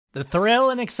The thrill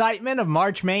and excitement of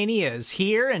March Mania is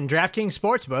here, and DraftKings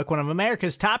Sportsbook, one of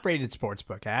America's top-rated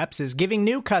sportsbook apps, is giving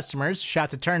new customers a shot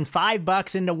to turn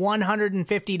 $5 into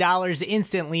 $150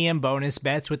 instantly in bonus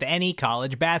bets with any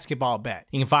college basketball bet.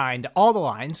 You can find all the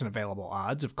lines and available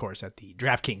odds, of course, at the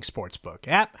DraftKings Sportsbook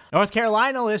app. North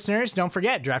Carolina listeners, don't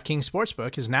forget, DraftKings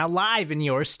Sportsbook is now live in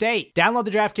your state. Download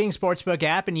the DraftKings Sportsbook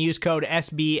app and use code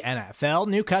SBNFL.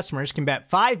 New customers can bet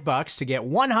 $5 to get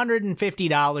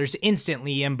 $150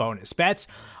 instantly in bonus bets,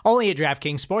 only at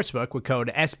DraftKings Sportsbook with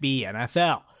code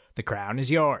SBNFL. The crown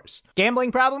is yours.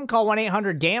 Gambling problem? Call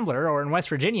 1-800-GAMBLER, or in West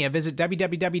Virginia, visit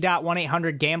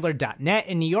www.1800gambler.net.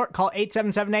 In New York, call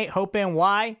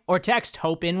 877-8-HOPE-NY or text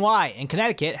HOPE-NY. In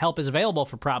Connecticut, help is available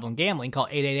for problem gambling. Call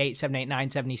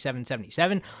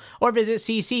 888-789-7777 or visit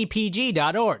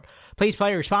ccpg.org. Please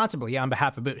play responsibly on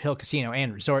behalf of Boot Hill Casino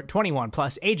and Resort. 21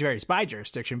 plus, age varies by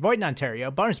jurisdiction. Void in Ontario.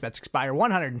 Bonus bets expire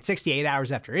 168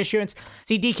 hours after issuance.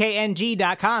 See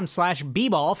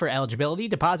dkng.com/bball for eligibility,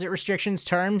 deposit restrictions,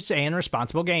 terms, and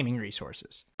responsible gaming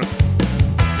resources.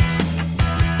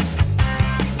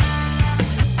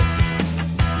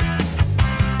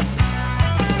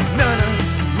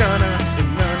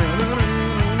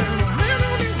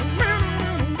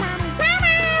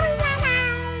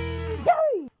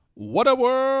 Whaddup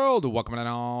World! Welcome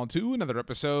on to another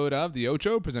episode of the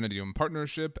Ocho, presented to you in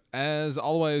partnership, as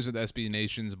always, with SB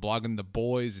Nation's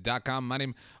bloggingtheboys.com. My name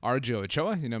is RJ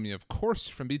Ochoa. You know me, of course,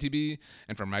 from BTB,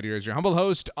 and from right here as your humble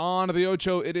host on the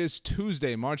Ocho. It is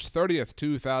Tuesday, March 30th,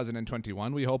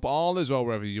 2021. We hope all is well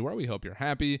wherever you are. We hope you're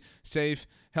happy, safe,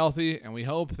 healthy, and we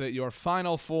hope that your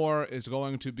Final Four is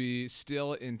going to be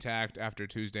still intact after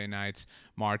Tuesday night's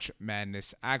March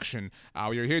Madness action.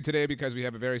 We are here today because we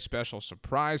have a very special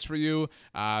surprise for you.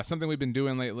 Something we've been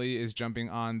doing lately is jumping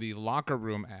on the Locker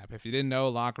Room app. If you didn't know,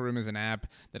 Locker Room is an app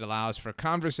that allows for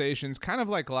conversations, kind of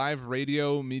like live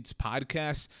radio meets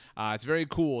podcasts. It's very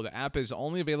cool. The app is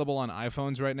only available on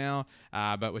iPhones right now,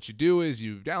 but what you do is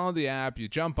you download the app, you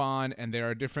jump on, and there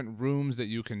are different rooms that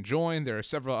you can join. There are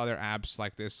several other apps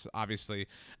like this, obviously.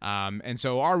 And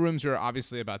so our rooms are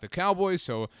obviously about the Cowboys,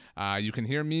 so you can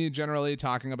hear me generally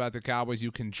talking about the Cowboys.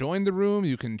 You can join the room.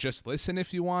 You can just listen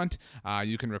if you want.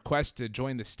 You can request to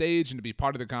join the stage and to be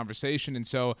part of the conversation. And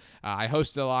so I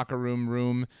hosted a Locker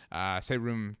Room, say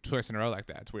room twice in a row like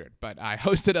that. It's weird. But I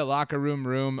hosted a Locker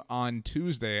Room on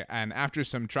Tuesday, and after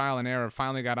some trial and error,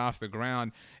 finally got off the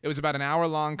ground. It was about an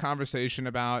hour-long conversation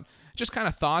about just kind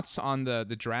of thoughts on the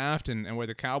draft and where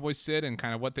the Cowboys sit and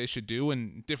kind of what they should do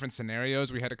in different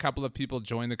scenarios. We had a couple of people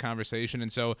join the conversation, and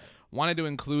so wanted to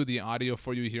include the audio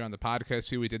for you here on the podcast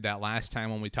feed. We did that last time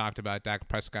when we talked about Dak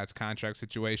Prescott's contract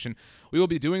situation. We will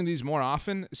be doing these more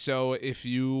often, so if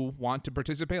you want to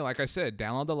participate, like I said,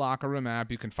 download the Locker Room app.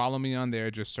 You can follow me on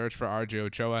there. Just search for RJ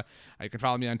Ochoa. You can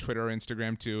follow me on Twitter or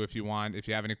Instagram too if you want. If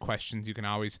you have any questions, you can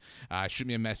always shoot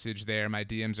me a message there. My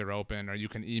DMs are open, or you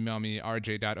can email me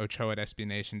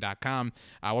rj.ochoa@sbnation.com.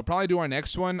 We'll probably do our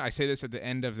next one. I say this at the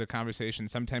end of the conversation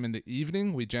sometime in the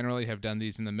evening. We generally have done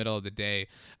these in the middle of the day,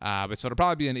 but so it'll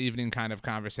probably be an evening kind of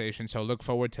conversation, so look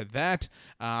forward to that.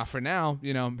 For now,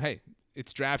 hey,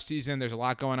 it's draft season. There's a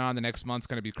lot going on. The next month's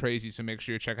going to be crazy, so make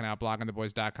sure you're checking out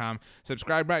bloggingtheboys.com.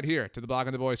 Subscribe right here to the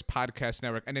Blogging the Boys podcast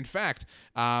network. And in fact,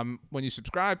 when you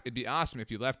subscribe, it'd be awesome if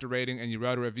you left a rating and you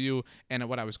wrote a review. And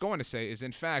what I was going to say is,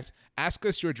 in fact, ask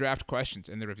us your draft questions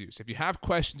in the reviews. If you have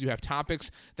questions, you have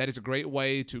topics, that is a great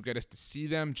way to get us to see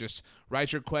them. Just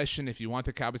write your question. If you want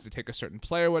the Cowboys to take a certain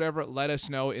player, whatever, let us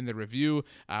know in the review.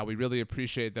 We really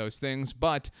appreciate those things.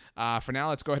 But for now,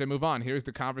 let's go ahead and move on. Here's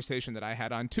the conversation that I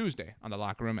had on Tuesday on the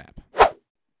Locker Room app.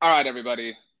 All right,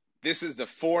 everybody. This is the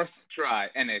fourth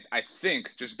try, and I think,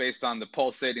 just based on the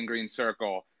pulsating green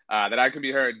circle, that I can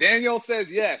be heard. Daniel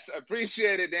says yes.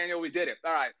 Appreciate it, Daniel. We did it.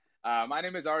 All right. My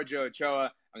name is RJ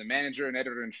Ochoa. I'm the manager and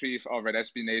editor-in-chief over at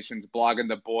SB Nation's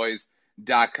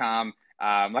bloggingtheboys.com.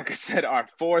 Like I said, our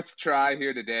fourth try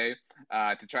here today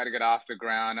to try to get off the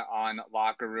ground on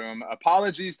Locker Room.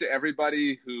 Apologies to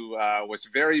everybody who was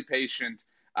very patient,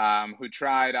 who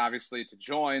tried, obviously, to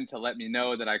join, to let me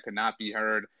know that I could not be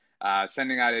heard.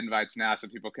 Sending out invites now so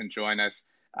people can join us.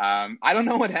 I don't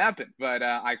know what happened, but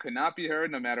I could not be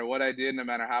heard no matter what I did, no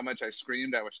matter how much I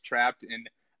screamed. I was trapped in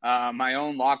my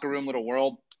own locker room little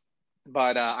world.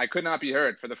 But I could not be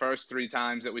heard for the first 3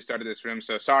 times that we started this room.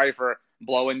 So sorry for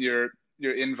blowing your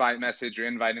invite message, your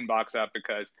invite inbox up,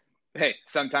 because, hey,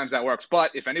 sometimes that works. But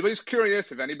if anybody's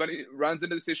curious, if anybody runs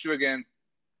into this issue again,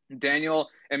 Daniel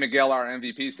and Miguel are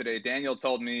MVPs today. Daniel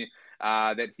told me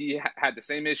that he had the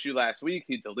same issue last week.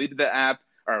 He deleted the app,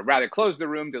 or rather closed the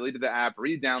room, deleted the app,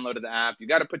 re-downloaded the app. You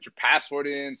got to put your password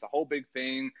in. It's a whole big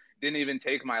thing. Didn't even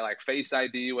take my Face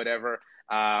ID, whatever.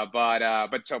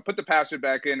 But so put the password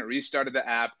back in, restarted the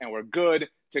app, and we're good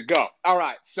to go. All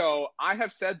right. So I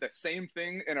have said the same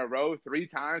thing in a row 3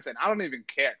 times, and I don't even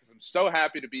care because I'm so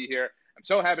happy to be here. I'm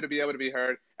so happy to be able to be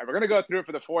heard. And we're going to go through it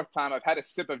for the 4th time. I've had a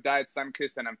sip of Diet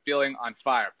Sunkist, and I'm feeling on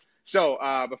fire. So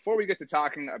before we get to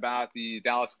talking about the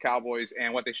Dallas Cowboys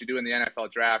and what they should do in the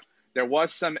NFL draft, there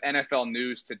was some NFL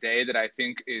news today that I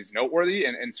think is noteworthy,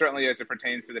 and certainly as it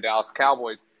pertains to the Dallas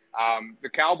Cowboys. The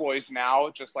Cowboys now,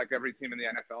 just like every team in the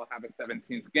NFL, have a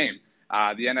 17th game.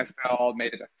 The NFL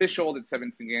made it official that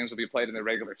 17 games will be played in the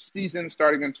regular season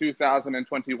starting in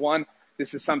 2021.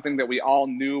 This is something that we all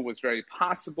knew was very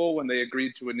possible when they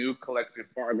agreed to a new collective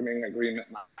bargaining agreement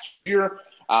last year.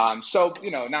 So,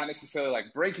 not necessarily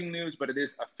like breaking news, but it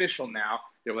is official now.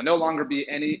 There will no longer be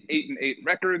any 8-8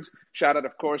 records. Shout out,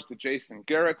 of course, to Jason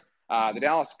Garrett. The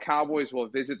Dallas Cowboys will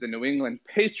visit the New England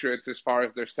Patriots as far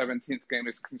as their 17th game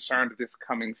is concerned this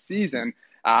coming season.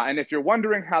 And if you're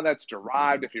wondering how that's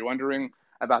derived, if you're wondering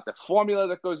about the formula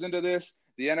that goes into this,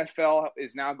 the NFL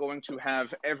is now going to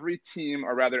have every team,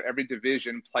 or rather every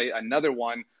division, play another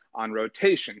one on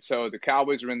rotation. So the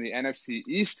Cowboys are in the NFC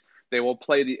East. They will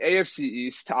play the AFC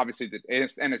East, obviously the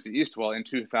NFC East will, in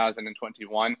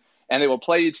 2021. And they will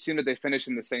play each team that they finish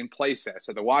in the same place as.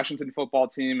 So the Washington football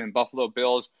team and Buffalo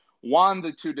Bills won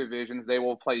the 2 divisions. They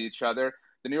will play each other.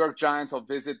 The New York Giants will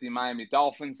visit the Miami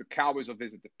Dolphins. The Cowboys will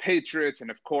visit the Patriots. And,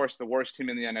 of course, the worst team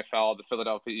in the NFL, the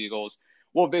Philadelphia Eagles,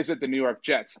 will visit the New York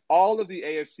Jets. All of the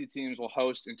AFC teams will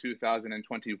host in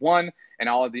 2021, and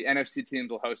all of the NFC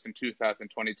teams will host in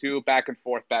 2022. Back and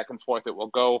forth it will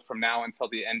go from now until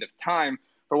the end of time.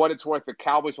 For what it's worth, the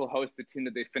Cowboys will host the team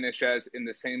that they finish as in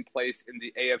the same place in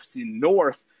the AFC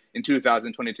North in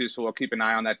 2022, so we'll keep an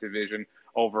eye on that division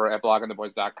over at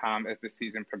bloggingtheboys.com as the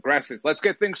season progresses. Let's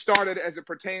get things started as it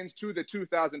pertains to the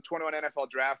 2021 NFL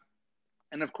Draft.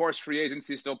 And, of course, free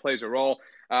agency still plays a role.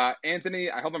 Anthony,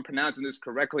 I hope I'm pronouncing this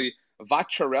correctly,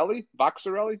 Vaccarelli,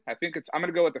 I think I'm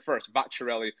going to go with the first,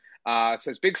 Vaccarelli,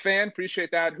 says, big fan,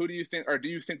 appreciate that. Who do you think, or do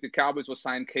you think the Cowboys will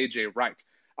sign KJ Wright?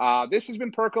 This has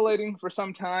been percolating for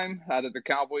some time, that the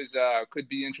Cowboys could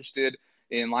be interested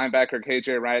in linebacker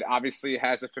KJ Wright. Obviously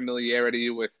has a familiarity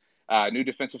with new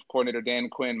defensive coordinator Dan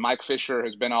Quinn. Mike Fisher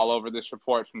has been all over this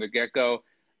report from the get-go.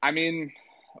 I mean,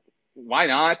 why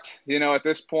not? At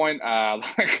this point,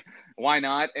 why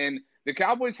not? And the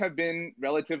Cowboys have been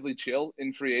relatively chill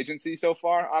in free agency so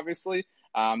far, obviously.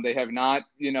 They have not,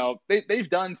 they've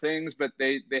done things, but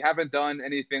they haven't done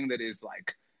anything that is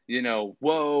like,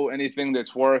 anything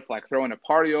that's worth like throwing a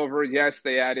party over. Yes,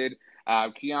 they added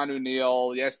Keanu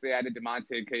Neal. Yes, they added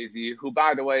DeMonte Casey, who,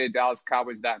 by the way,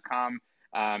 DallasCowboys.com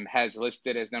has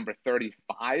listed as number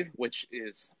 35, which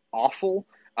is awful.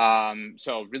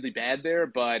 So really bad there.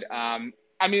 But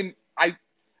I mean,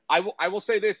 I will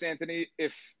say this, Anthony,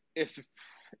 if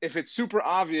it's super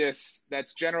obvious,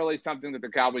 that's generally something that the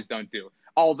Cowboys don't do.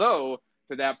 Although,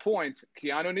 to that point,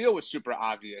 Keanu Neal was super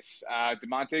obvious.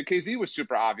 DeMonte Casey was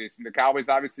super obvious, and the Cowboys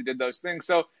obviously did those things.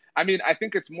 So, I mean, I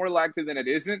think it's more likely than it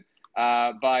isn't.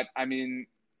 But I mean,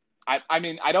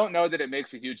 I don't know that it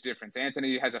makes a huge difference.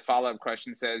 Anthony has a follow-up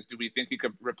question, says, do we think he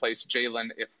could replace Jalen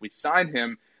if we sign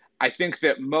him? I think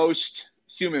that most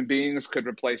human beings could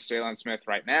replace Jalen Smith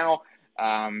right now.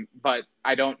 But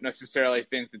I don't necessarily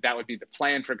think that would be the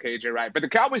plan for KJ Wright. But the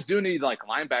Cowboys do need like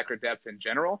linebacker depth in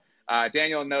general.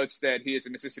 Daniel notes that he is a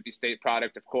Mississippi State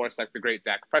product, of course, like the great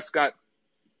Dak Prescott.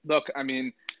 Look, I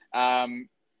mean,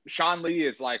 Sean Lee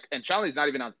is like, and Sean Lee's not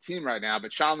even on the team right now,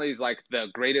 but Sean Lee's like the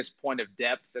greatest point of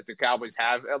depth that the Cowboys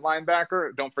have at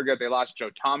linebacker. Don't forget they lost Joe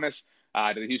Thomas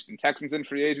to the Houston Texans in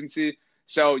free agency.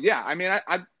 So, yeah, I mean,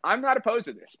 I'm not opposed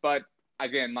to this. But,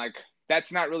 again, like,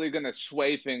 that's not really going to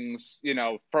sway things,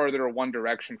 further one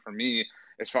direction for me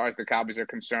as far as the Cowboys are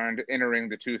concerned entering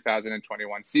the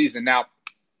 2021 season. Now,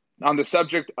 on the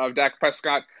subject of Dak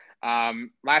Prescott,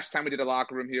 last time we did a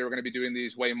locker room here, we're going to be doing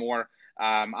these way more,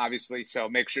 obviously. So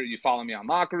make sure you follow me on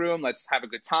Locker Room. Let's have a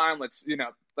good time. Let's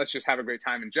just have a great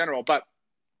time in general. But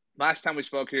last time we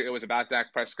spoke here, it was about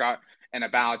Dak Prescott and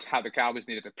about how the Cowboys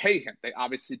needed to pay him. They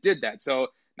obviously did that. So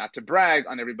not to brag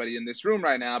on everybody in this room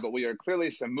right now, but we are clearly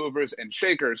some movers and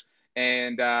shakers.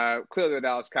 And clearly the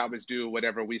Dallas Cowboys do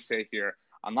whatever we say here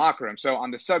on Locker Room. So on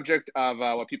the subject of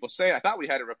what people say, I thought we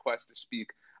had a request to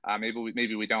speak.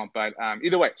 Maybe we don't, but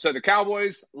either way. So the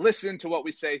Cowboys listen to what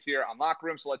we say here on Locker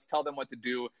Room, so let's tell them what to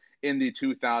do in the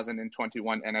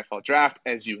 2021 NFL Draft.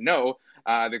 As you know,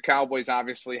 the Cowboys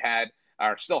obviously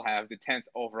still have the 10th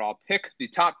overall pick. The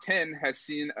top 10 has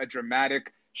seen a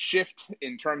dramatic shift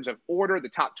in terms of order. The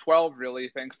top 12,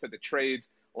 really, thanks to the trades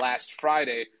last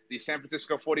Friday. The San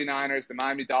Francisco 49ers, the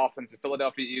Miami Dolphins, the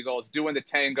Philadelphia Eagles doing the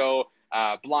tango,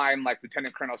 blind like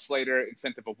Lieutenant Colonel Slater in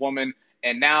Scent of a Woman.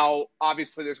 And now,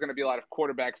 obviously, there's going to be a lot of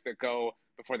quarterbacks that go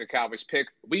before the Cowboys pick.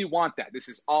 We want that. This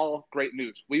is all great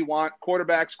news. We want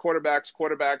quarterbacks.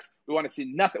 We want to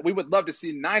see nothing. We would love to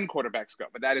see 9 quarterbacks go,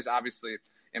 but that is obviously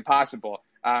impossible.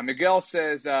 Miguel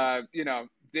says,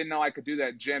 didn't know I could do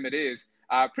that. Gem it is.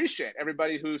 Appreciate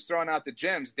everybody who's throwing out the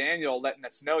gems. Daniel letting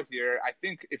us know here. I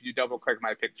think if you double click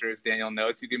my pictures, Daniel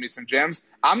notes, you give me some gems.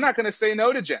 I'm not going to say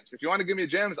no to gems. If you want to give me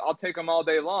gems, I'll take them all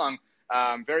day long.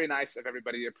 Very nice of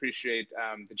everybody. Appreciate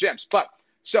the gems. But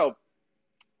so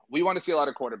we want to see a lot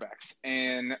of quarterbacks,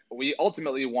 and we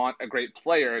ultimately want a great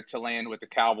player to land with the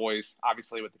Cowboys,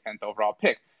 obviously with the 10th overall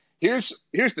pick. Here's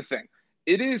the thing.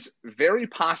 It is very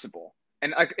possible.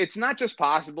 And like, it's not just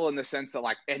possible in the sense that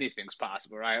like anything's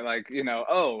possible, right? Like,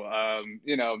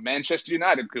 Manchester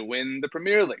United could win the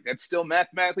Premier League. That's still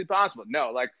mathematically possible.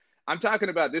 No, like I'm talking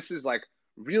about, this is like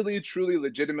really, truly,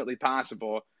 legitimately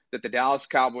possible that the Dallas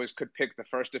Cowboys could pick the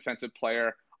first defensive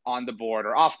player on the board,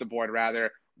 or off the board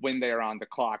rather, when they are on the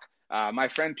clock. My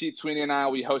friend Pete Sweeney and I,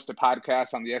 we host a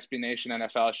podcast on the SB Nation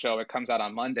NFL show. It comes out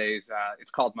on Mondays.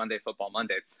 It's called Monday Football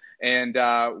Monday. And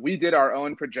we did our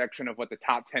own projection of what the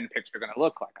top 10 picks are going to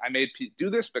look like. I made Pete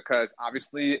do this because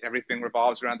obviously everything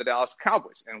revolves around the Dallas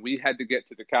Cowboys, and we had to get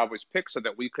to the Cowboys pick so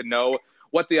that we could know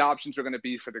what the options were going to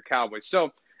be for the Cowboys.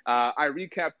 So I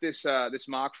recapped this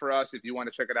mock for us if you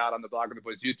want to check it out on the Blog of the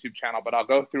Boys YouTube channel, but I'll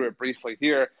go through it briefly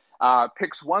here.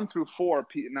 Picks 1 through 4,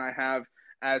 Pete and I have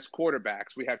as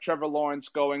quarterbacks. We have Trevor Lawrence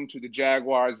going to the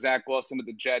Jaguars, Zach Wilson to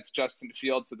the Jets, Justin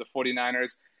Fields to the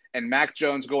 49ers, and Mac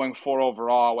Jones going 4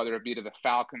 overall, whether it be to the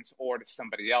Falcons or to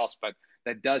somebody else. But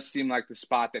that does seem like the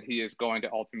spot that he is going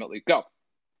to ultimately go.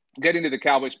 Getting to the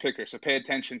Cowboys picker, so pay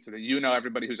attention to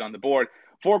everybody who's on the board.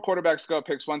 4 quarterbacks go,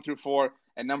 picks 1 through 4.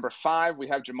 At number 5, we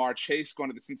have Jamar Chase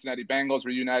going to the Cincinnati Bengals,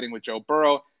 reuniting with Joe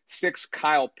Burrow. 6,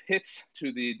 Kyle Pitts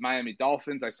to the Miami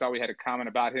Dolphins. I saw we had a comment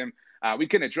about him. We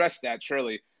can address that,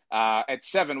 surely. At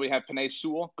 7, we have Penei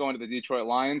Sewell going to the Detroit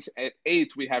Lions. At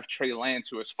 8, we have Trey Lance,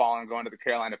 who has fallen, going to the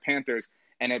Carolina Panthers.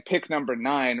 And at pick number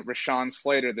 9, Rashawn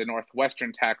Slater, the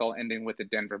Northwestern tackle, ending with the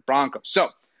Denver Broncos. So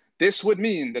this would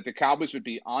mean that the Cowboys would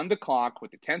be on the clock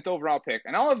with the 10th overall pick.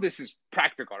 And all of this is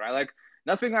practical, right? Like,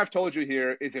 nothing I've told you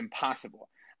here is impossible.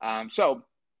 So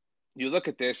you look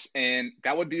at this, and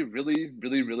that would be really,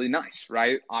 really, really nice,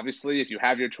 right? Obviously, if you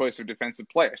have your choice of defensive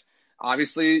players.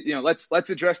 Obviously, let's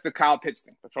address the Kyle Pitts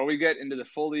thing before we get into the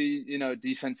fully,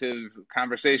 defensive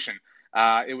conversation.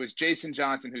 It was Jason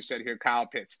Johnson who said here, Kyle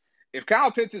Pitts. If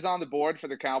Kyle Pitts is on the board for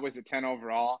the Cowboys at 10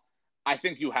 overall, I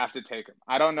think you have to take him.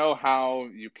 I don't know how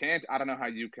you can't. I don't know how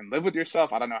you can live with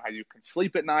yourself. I don't know how you can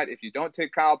sleep at night if you don't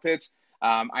take Kyle Pitts.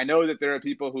 I know that there are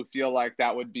people who feel like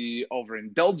that would be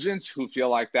overindulgence, who feel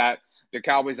like that the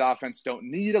Cowboys offense don't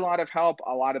need a lot of help.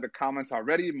 A lot of the comments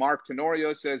already. Mark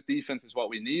Tenorio says defense is what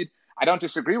we need. I don't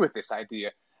disagree with this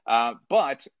idea,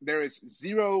 but there is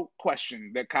zero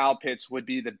question that Kyle Pitts would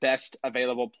be the best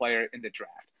available player in the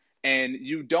draft. And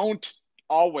you don't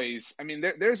always,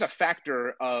 there's a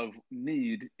factor of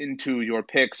need into your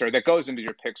picks, or that goes into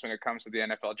your picks when it comes to the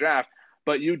NFL draft,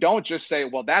 but you don't just say,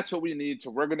 well, that's what we need,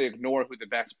 so we're going to ignore who the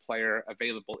best player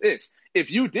available is.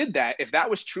 If you did that, if that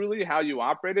was truly how you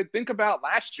operated, think about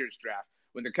last year's draft.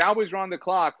 When the Cowboys were on the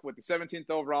clock with the 17th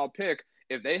overall pick,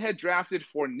 if they had drafted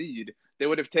for need, they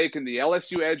would have taken the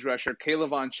LSU edge rusher,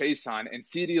 Kayvon Chason, and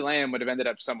CeeDee Lamb would have ended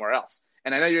up somewhere else.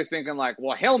 And I know you're thinking like,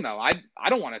 well, hell no, I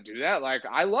don't want to do that. Like,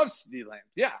 I love CeeDee Lamb.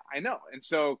 Yeah, I know. And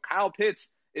so Kyle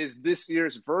Pitts is this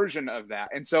year's version of that.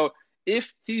 And so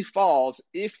if he falls,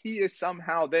 if he is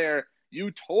somehow there,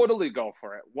 you totally go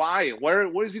for it. Why?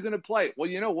 Where is he going to play? Well,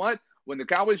 you know what? When the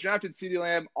Cowboys drafted CeeDee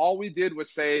Lamb, all we did was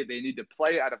say they need to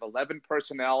play out of 11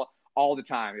 personnel all the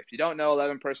time. If you don't know,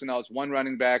 11 personnel is 1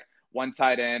 running back, 1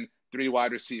 tight end, 3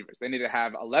 wide receivers. They need to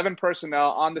have 11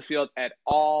 personnel on the field at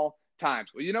all times.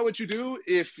 Well, you know what you do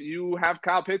if you have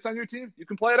Kyle Pitts on your team? You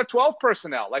can play out of 12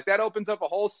 personnel. Like, that opens up a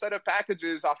whole set of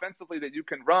packages offensively that you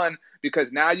can run,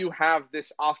 because now you have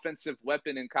this offensive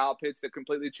weapon in Kyle Pitts that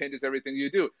completely changes everything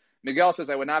you do. Miguel says,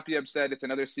 I would not be upset. It's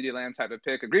another CeeDee Lamb type of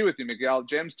pick. Agree with you, Miguel.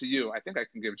 Gems to you. I think I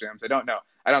can give gems. I don't know.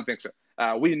 I don't think so.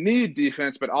 We need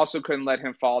defense, but also couldn't let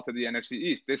him fall to the NFC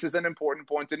East. This is an important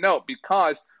point to note,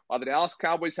 because while the Dallas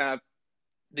Cowboys have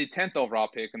the 10th overall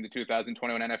pick in the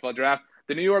 2021 NFL Draft,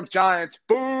 the New York Giants,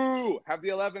 boo, have the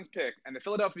 11th pick, and the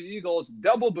Philadelphia Eagles,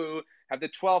 double boo, have the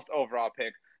 12th overall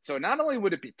pick. So not only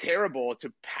would it be terrible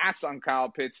to pass on Kyle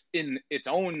Pitts in its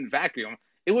own vacuum,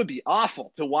 it would be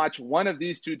awful to watch one of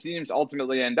these two teams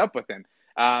ultimately end up with him.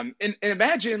 And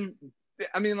imagine,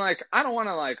 I don't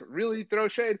want to really throw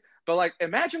shade, but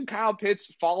imagine Kyle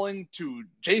Pitts falling to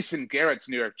Jason Garrett's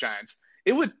New York Giants.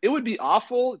 it would be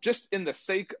awful just in the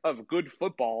sake of good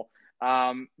football,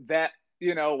 that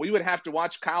we would have to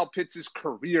watch Kyle Pitts'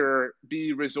 career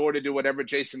be resorted to whatever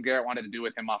Jason Garrett wanted to do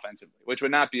with him offensively, which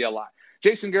would not be a lot.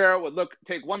 Jason Garrett would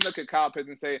take one look at Kyle Pitts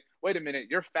and say, wait a minute,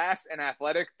 you're fast and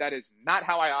athletic. That is not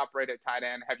how I operate at tight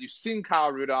end. Have you seen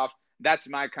Kyle Rudolph? That's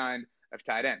my kind of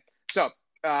tight end. So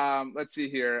let's see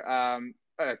here.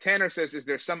 Tanner says, is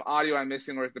there some audio I'm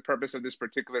missing, or is the purpose of this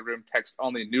particular room text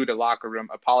only new to Locker Room?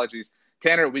 Apologies.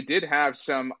 Tanner, we did have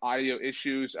some audio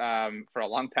issues for a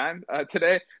long time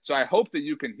today, so I hope that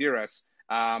you can hear us,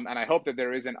 and I hope that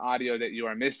there is an audio that you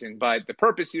are missing. But the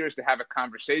purpose here is to have a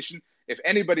conversation. If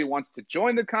anybody wants to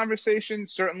join the conversation,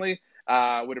 certainly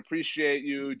would appreciate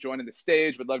you joining the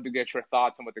stage. Would love to get your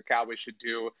thoughts on what the Cowboys should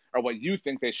do, or what you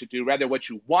think they should do, rather what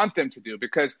you want them to do,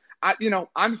 because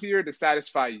I'm here to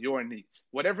satisfy your needs.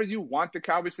 Whatever you want the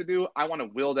Cowboys to do, I want to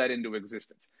will that into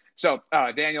existence. So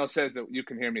Daniel says that you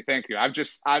can hear me. Thank you.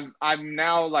 I'm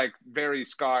now very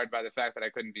scarred by the fact that I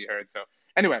couldn't be heard. So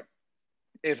anyway,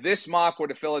 if this mock were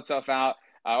to fill itself out,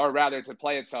 or rather to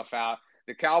play itself out,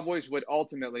 the Cowboys would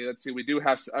ultimately, let's see, we do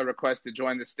have a request to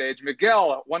join the stage.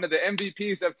 Miguel, one of the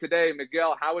MVPs of today.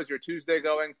 Miguel, how is your Tuesday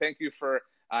going? Thank you for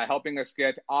helping us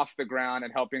get off the ground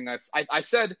and helping us. I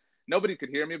said, nobody could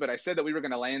hear me, but I said that we were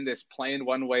going to land this plane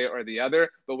one way or the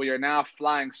other, but we are now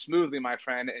flying smoothly, my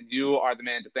friend, and you are the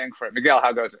man to thank for it. Miguel,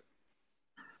 how goes it?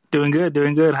 Doing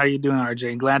good. How you doing,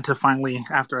 RJ? Glad to finally,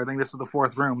 after I think this is the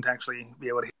fourth room, to actually be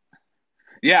able to hear.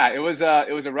 Yeah, it was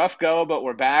a rough go, but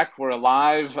we're back. We're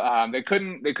alive. They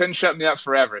couldn't shut me up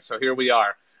forever, so here we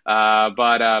are.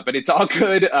 But it's all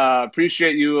good.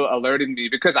 Appreciate you alerting me,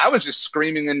 because I was just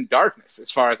screaming in darkness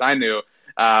as far as I knew.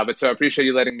 But so I appreciate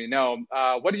you letting me know.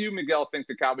 What do you, Miguel, think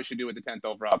the Cowboys should do with the 10th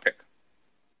overall pick?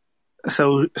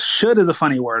 So should is a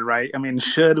funny word, right? I mean,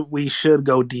 we should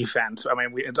go defense. I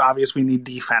mean, it's obvious we need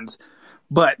defense.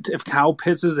 But if Kyle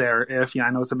Pitts is there, I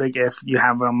know it's a big if, you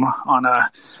have him on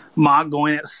a mock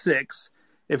going at 6.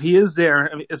 If he is there,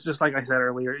 I mean, it's just like I said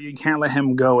earlier, you can't let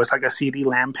him go. It's like a CeeDee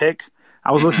Lamb pick.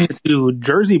 I was listening to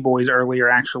Jersey Boys earlier,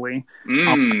 actually,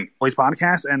 on the Boys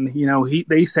podcast, and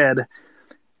they said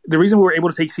the reason we were able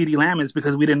to take CeeDee Lamb is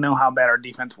because we didn't know how bad our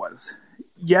defense was.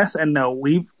 Yes and no.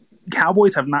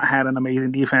 Cowboys have not had an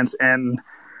amazing defense, and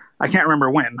I can't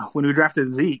remember when we drafted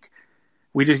Zeke.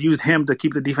 We just used him to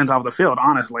keep the defense off the field,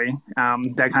 honestly.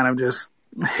 That kind of just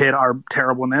hit our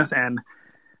terribleness. And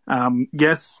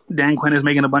yes, Dan Quinn is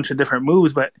making a bunch of different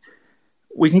moves, but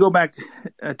we can go back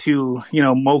to,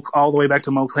 all the way back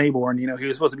to Mo Claiborne. He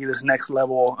was supposed to be this next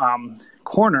level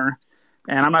corner.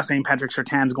 And I'm not saying Patrick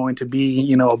Surtain's going to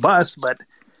be, a bust, but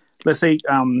let's say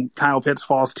Kyle Pitts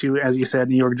falls to, as you said,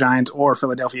 New York Giants or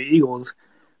Philadelphia Eagles.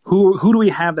 Who do we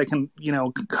have that can,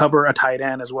 cover a tight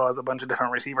end as well as a bunch of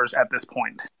different receivers at this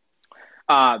point?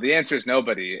 The answer is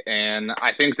nobody. And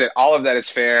I think that all of that is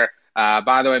fair.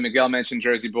 By the way, Miguel mentioned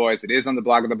Jersey Boys. It is on the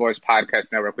Blog of the Boys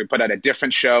podcast network. We put out a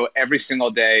different show every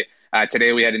single day.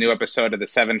 Today we had a new episode of the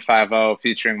 750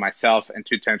 featuring myself and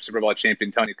two-time Super Bowl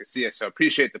champion Tony Casillas. So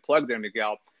appreciate the plug there,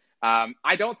 Miguel.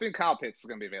 I don't think Kyle Pitts is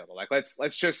going to be available.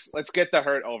 Let's get the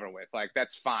hurt over with.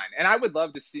 That's fine. And I would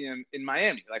love to see him in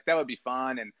Miami. That would be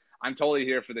fun. And I'm totally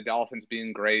here for the Dolphins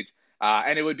being great.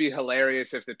 And it would be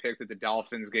hilarious if the pick that the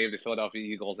Dolphins gave the Philadelphia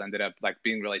Eagles ended up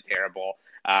being really terrible.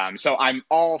 So I'm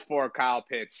all for Kyle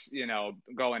Pitts,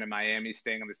 going to Miami,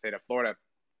 staying in the state of Florida.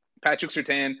 Patrick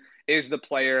Surtain is the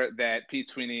player that Pete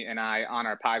Sweeney and I on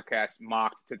our podcast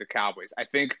mocked to the Cowboys. I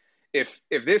think if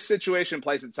this situation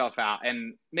plays itself out,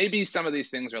 and maybe some of these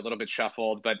things are a little bit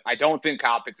shuffled, but I don't think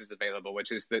Kyle Pitts is available,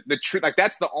 which is the truth.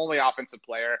 That's the only offensive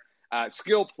player,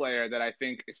 skill player that I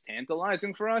think is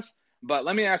tantalizing for us. But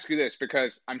let me ask you this,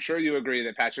 because I'm sure you agree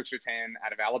that Patrick Surtain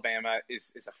out of Alabama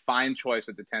is a fine choice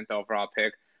with the 10th overall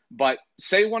pick. But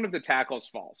say one of the tackles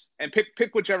falls, and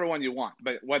pick whichever one you want.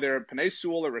 But whether Penei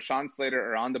Sewell or Rashawn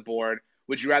Slater are on the board,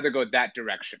 would you rather go that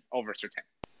direction over Surtain?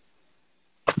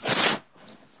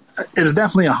 It's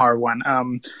definitely a hard one.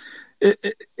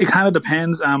 It kind of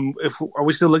depends. Are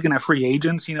we still looking at free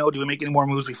agents? Do we make any more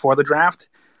moves before the draft?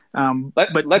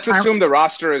 But let's assume the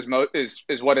roster is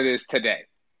what it is today.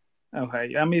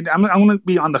 Okay. I mean, I'm going to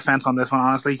be on the fence on this one,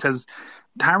 honestly, because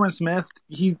Tyron Smith,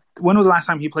 when was the last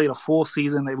time he played a full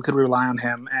season that we could rely on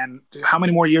him? And how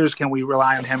many more years can we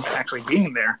rely on him actually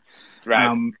being there?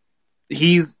 Right.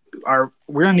 We're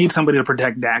going to need somebody to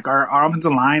protect Dak. Our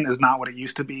offensive line is not what it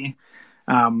used to be.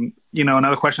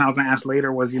 Another question I was going to ask later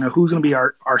was, who's going to be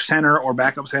our center or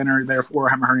backup center? Therefore,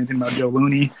 I haven't heard anything about Joe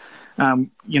Looney.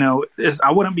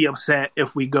 I wouldn't be upset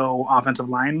if we go offensive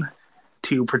line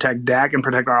to protect Dak and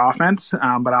protect our offense.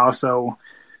 But I also,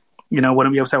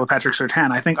 wouldn't be upset with Patrick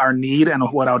Surtain. I think our need and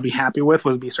what I would be happy with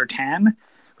would be Surtain.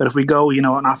 But if we go,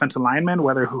 an offensive lineman,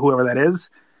 whoever that is,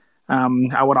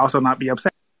 I would also not be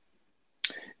upset.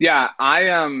 Yeah,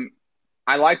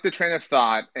 I like the train of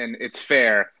thought, and it's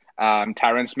fair.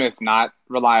 Tyron Smith not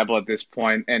reliable at this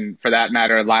point, and for that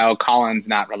matter, Lyle Collins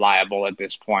not reliable at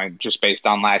this point, just based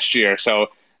on last year. So,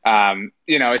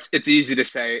 it's easy to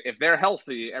say if they're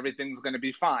healthy, everything's going to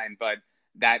be fine, but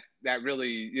that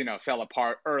really fell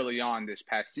apart early on this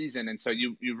past season, and so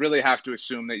you really have to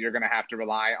assume that you're going to have to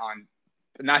rely on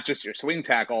not just your swing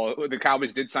tackle. The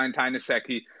Cowboys did sign Ty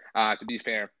Nsekhe, to be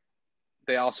fair.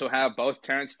 They also have both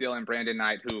Terrence Steele and Brandon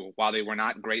Knight, who, while they were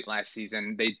not great last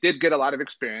season, they did get a lot of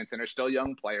experience and are still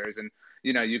young players. And,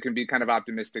 you can be kind of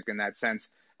optimistic in that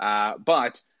sense. It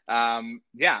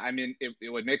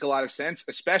would make a lot of sense,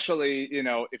 especially,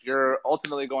 if you're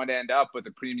ultimately going to end up with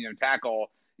a premium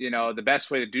tackle. The best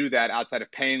way to do that outside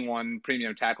of paying one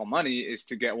premium tackle money is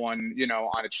to get one,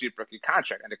 on a cheap rookie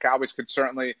contract. And the Cowboys could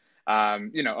certainly,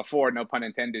 afford, no pun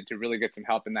intended, to really get some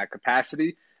help in that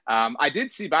capacity. I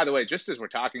did see, by the way, just as we're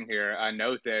talking here, a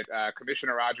note that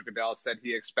Commissioner Roger Goodell said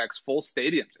he expects full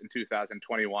stadiums in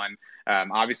 2021.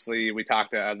 Obviously, we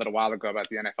talked a little while ago about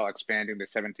the NFL expanding to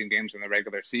 17 games in the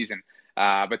regular season.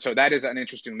 So that is an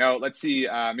interesting note. Let's see,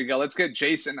 Miguel, let's get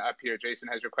Jason up here. Jason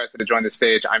has requested to join the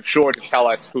stage, I'm sure, to tell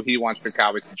us who he wants the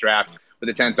Cowboys to draft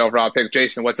with the 10th overall pick.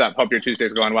 Jason, what's up? Hope your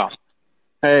Tuesday's going well.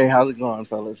 Hey, how's it going,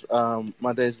 fellas?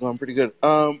 My day's going pretty good.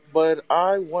 But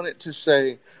I wanted to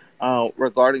say,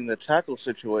 regarding the tackle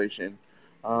situation,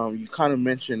 you kind of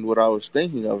mentioned what I was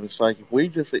thinking of. It's like if we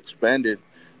just expanded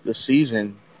the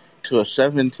season to a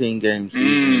 17-game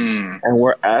season, and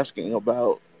we're asking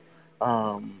about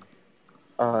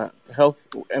health,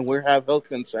 and we have health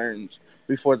concerns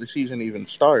before the season even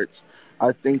starts,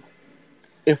 I think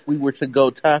if we were to go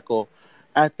tackle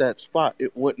at that spot,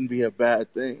 it wouldn't be a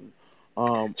bad thing.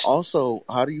 Also,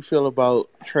 how do you feel about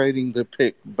trading the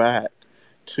pick back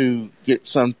to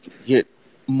get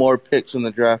more picks in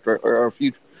the draft or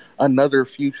another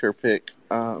future pick?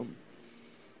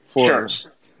 Sure.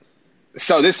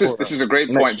 So this is a great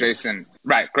point, Jason.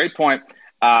 Right, great point.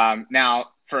 Now,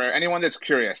 for anyone that's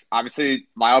curious, obviously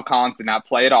Lyle Collins did not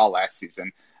play at all last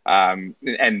season,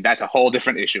 and that's a whole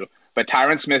different issue. But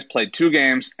Tyron Smith played 2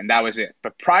 games, and that was it.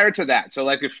 But prior to that, so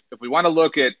like if we want to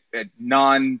look at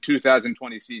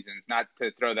non-2020 seasons, not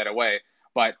to throw that away,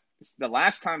 but the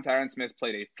last time Tyron Smith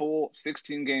played a full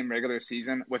 16-game regular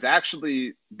season was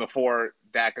actually before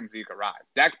Dak and Zeke arrived.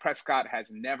 Dak Prescott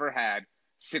has never had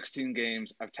 16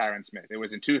 games of Tyron Smith. It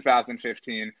was in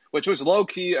 2015, which was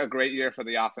low-key a great year for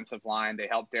the offensive line. They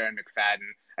helped Darren McFadden.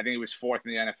 I think he was 4th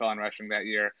in the NFL in rushing that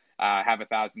year. Have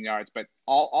 1,000 yards. But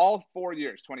all 4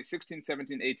 years, 2016,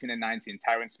 17, 18, and 19,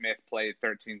 Tyron Smith played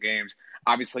 13 games.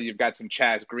 Obviously, you've got some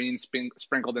Chaz Green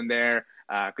sprinkled in there,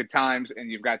 good times, and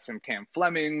you've got some Cam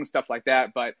Fleming, stuff like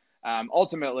that. But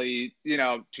ultimately,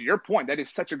 to your point, that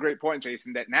is such a great point,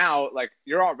 Jason, that now, like,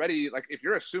 you're already, like, if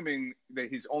you're assuming that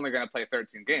he's only going to play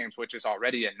 13 games, which is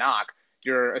already a knock,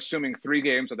 you're assuming 3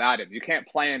 games without him. You can't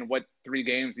plan what 3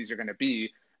 games these are going to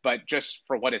be. But just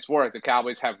for what it's worth, the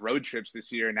Cowboys have road trips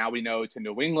this year. Now we know to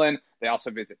New England. They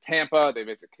also visit Tampa. They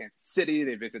visit Kansas City.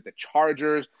 They visit the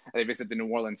Chargers. They visit the New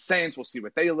Orleans Saints. We'll see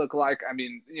what they look like. I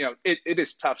mean, it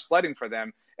is tough sledding for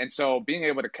them. And so being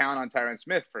able to count on Tyron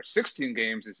Smith for 16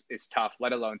 games is tough,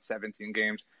 let alone 17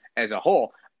 games as a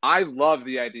whole. I love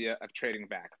the idea of trading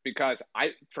back because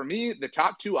for me, the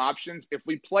top 2 options, if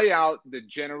we play out the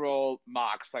general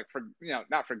mocks, like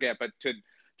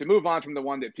to move on from the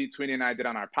one that Pete Sweeney and I did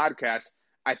on our podcast,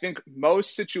 I think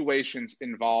most situations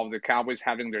involve the Cowboys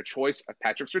having their choice of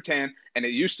Patrick Surtain, and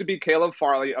it used to be Caleb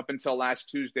Farley up until last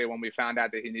Tuesday when we found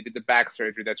out that he needed the back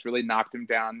surgery. That's really knocked him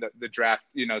down the draft,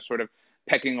 sort of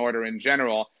pecking order in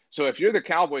general. So if you're the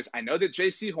Cowboys, I know that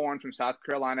J.C. Horn from South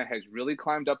Carolina has really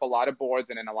climbed up a lot of boards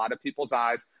and in a lot of people's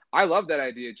eyes. I love that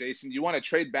idea, Jason. You want to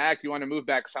trade back, you want to move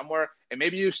back somewhere, and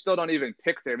maybe you still don't even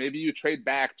pick there. Maybe you trade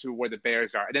back to where the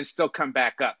Bears are and then still come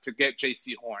back up to get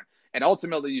J.C. Horn. And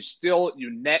ultimately,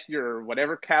 you net your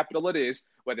whatever capital it is,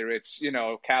 whether it's,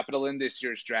 capital in this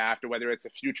year's draft or whether it's a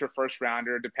future first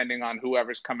rounder, depending on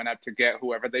whoever's coming up to get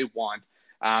whoever they want.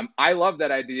 I love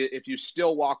that idea if you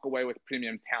still walk away with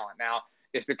premium talent. Now,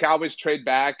 if the Cowboys trade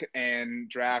back and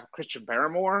draft Christian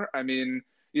Barmore,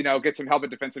 get some help at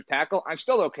defensive tackle, I'm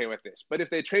still okay with this. But if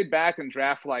they trade back and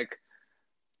draft like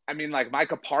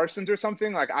Micah Parsons or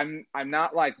something, like I'm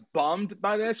not like bummed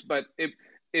by this, but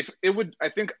if it would, I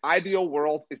think ideal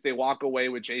world is they walk away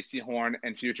with J.C. Horn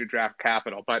and future draft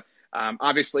capital. But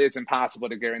obviously it's impossible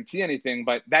to guarantee anything,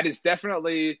 but that is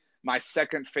definitely my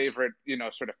second favorite,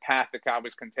 sort of path the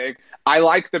Cowboys can take.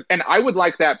 And I would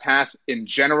like that path in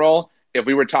general if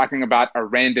we were talking about a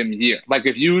random year. Like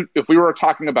if we were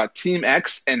talking about Team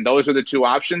X and those are the two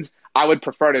options, I would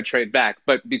prefer to trade back.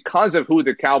 But because of who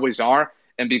the Cowboys are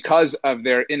and because of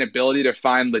their inability to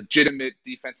find legitimate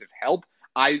defensive help,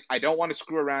 I don't want to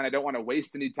screw around. I don't want to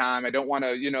waste any time. I don't want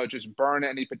to, just burn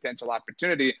any potential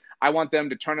opportunity. I want them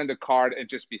to turn in the card and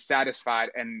just be satisfied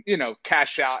and,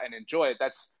 cash out and enjoy it.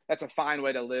 That's a fine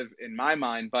way to live in my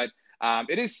mind. But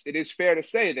it is fair to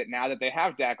say that now that they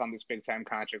have Dak on this big time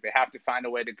contract, they have to find a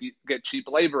way to get cheap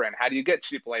labor in. How do you get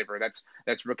cheap labor?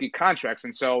 That's rookie contracts.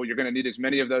 And so you're going to need as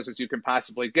many of those as you can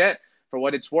possibly get. For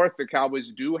what it's worth, the Cowboys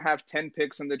do have 10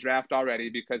 picks in the draft already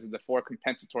because of the 4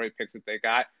 compensatory picks that they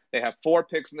got. They have 4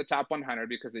 picks in the top 100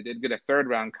 because they did get a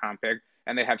third-round comp pick,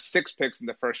 and they have 6 picks in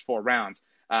the first 4 rounds.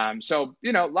 So,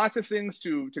 lots of things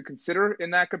to consider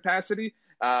in that capacity.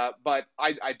 But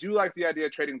I do like the idea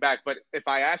of trading back. But if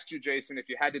I asked you, Jason, if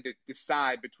you had to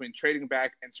decide between trading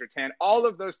back and Surtain, all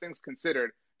of those things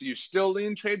considered, do you still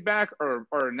lean trade back, or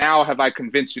now have I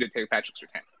convinced you to take Patrick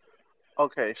Surtain?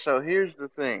 Okay, so here's the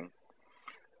thing.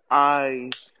 I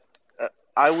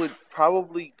would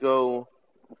probably go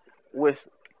with,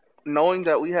 knowing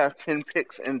that we have 10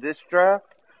 picks in this draft,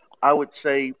 I would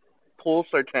say pull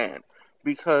Surtain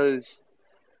because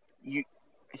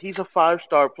he's a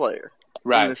 5-star player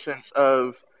in the sense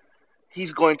of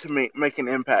he's going to make an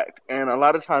impact. And a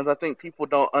lot of times I think people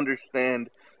don't understand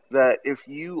that if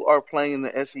you are playing in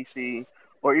the SEC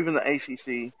or even the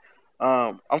ACC,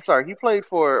 I'm sorry, he played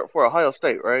for Ohio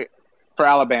State, right? For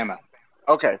Alabama.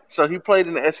 Okay, so he played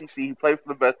in the SEC. He played for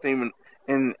the best team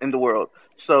in the world.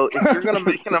 So if you're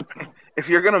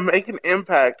gonna make an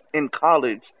impact in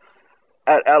college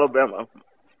at Alabama,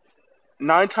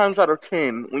 9 times out of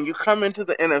 10, when you come into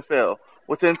the NFL,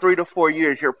 within 3 to 4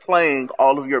 years, you're playing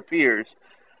all of your peers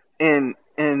in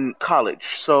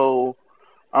college. So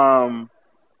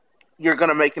you're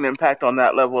gonna make an impact on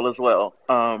that level as well.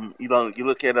 You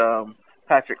look at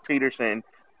Patrick Peterson,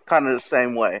 kind of the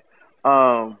same way.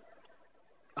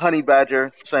 Honey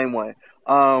Badger, same way.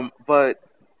 But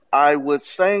I was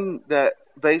saying that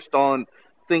based on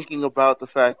thinking about the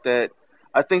fact that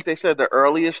I think they said the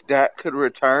earliest Dak could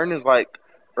return is like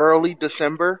early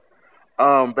December,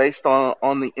 based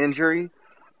on the injury.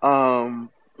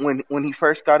 When he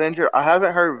first got injured, I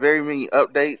haven't heard very many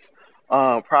updates,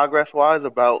 progress wise,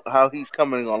 about how he's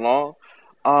coming along.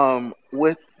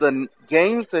 With the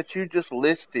games that you just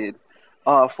listed,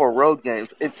 for road games,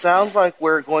 it sounds like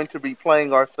we're going to be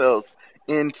playing ourselves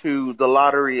into the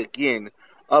lottery again,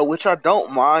 which I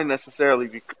don't mind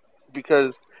necessarily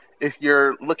because if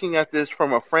you're looking at this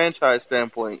from a franchise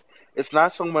standpoint, it's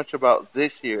not so much about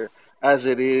this year as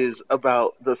it is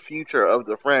about the future of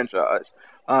the franchise,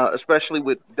 especially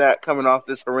with that coming off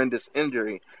this horrendous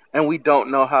injury, and we don't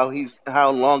know how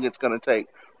long it's going to take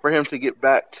for him to get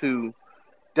back to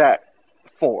that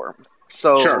form.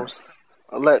 So Sure.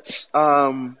 Let's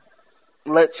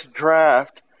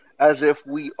draft as if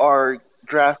we are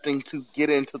drafting to get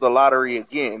into the lottery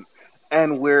again,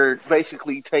 and we're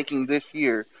basically taking this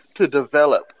year to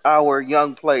develop our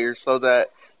young players so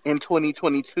that in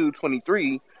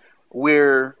 2022-23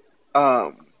 we're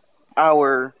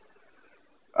our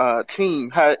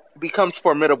team becomes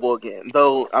formidable again.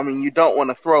 Though, I mean, you don't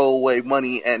want to throw away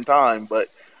money and time, but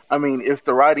I mean, if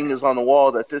the writing is on the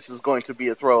wall that this is going to be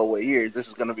a throwaway year, this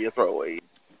is going to be a throwaway year.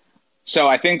 So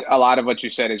I think a lot of what you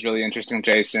said is really interesting,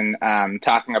 Jason.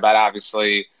 Talking about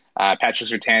obviously Patrick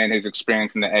Surtain and his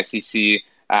experience in the SEC,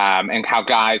 and how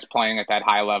guys playing at that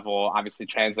high level obviously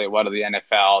translate well to the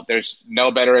NFL. There's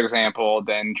no better example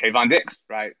than Trayvon Diggs,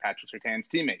 right? Patrick Surtain's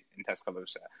teammate in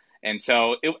Tuscaloosa. And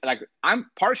so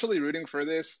I'm partially rooting for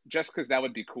this just because that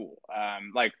would be cool.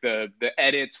 Like the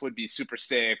edits would be super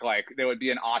sick. Like there would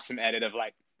be an awesome edit of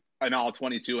like an all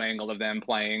 22 angle of them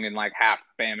playing in like half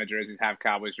Bama jerseys, half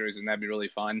Cowboys jerseys, and that'd be really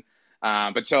fun.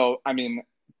 But so, I mean,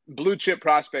 blue chip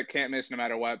prospect, can't miss no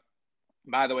matter what.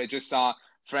 By the way, just saw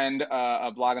friend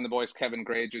of Blogging the Boys, Kevin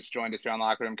Gray, just joined us here on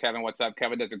Locker Room. Kevin, what's up?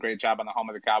 Kevin does a great job on the home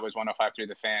of the Cowboys, 105.3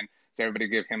 The Fan. So everybody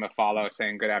give him a follow,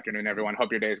 saying good afternoon, everyone.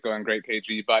 Hope your day is going great,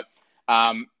 KG. But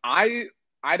I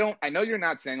know you're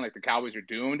not saying like the Cowboys are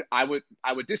doomed. I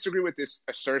would disagree with this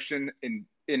assertion in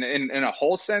a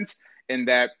whole sense, in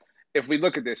that if we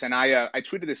look at this, and I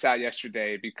tweeted this out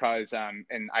yesterday because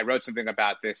and I wrote something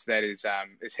about this that is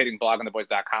hitting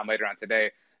bloggingtheboys.com later on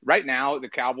today. Right now, the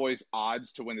Cowboys'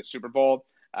 odds to win the Super Bowl,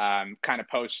 kind of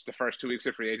post the first 2 weeks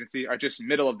of free agency, are just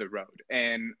middle of the road.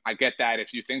 And I get that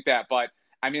if you think that, but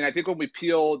I mean, I think when we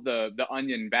peel the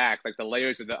onion back, like the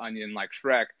layers of the onion, like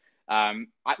Shrek,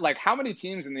 Like, how many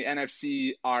teams in the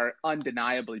NFC are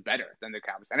undeniably better than the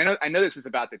Cowboys? And I know this is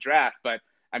about the draft, but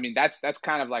I mean, that's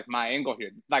kind of like my angle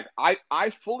here. Like, I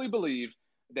fully believe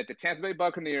that the Tampa Bay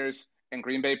Buccaneers and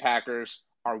Green Bay Packers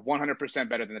are 100%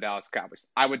 better than the Dallas Cowboys.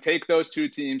 I would take those two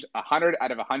teams 100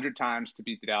 out of 100 times to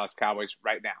beat the Dallas Cowboys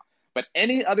right now. But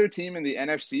any other team in the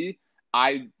NFC,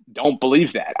 I don't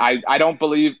believe that. I don't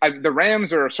believe the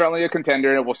Rams are certainly a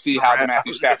contender. We'll see how the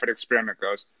Matthew Stafford experiment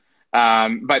goes.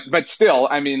 But still,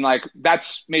 I mean, like,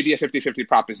 that's maybe a 50-50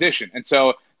 proposition. And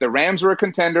so the Rams were a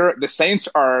contender. The Saints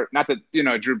are, not that,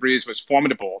 Drew Brees was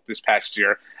formidable this past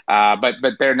year, but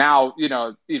they're now,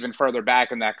 even further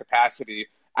back in that capacity.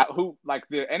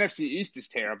 The NFC East is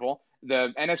terrible.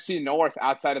 The NFC North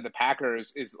outside of the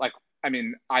Packers is like, I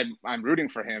mean, I'm rooting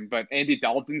for him, but Andy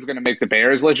Dalton's going to make the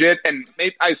Bears legit. And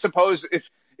I suppose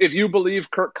if you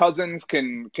believe Kirk Cousins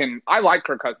can, I like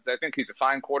Kirk Cousins. I think he's a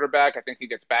fine quarterback. I think he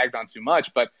gets bagged on too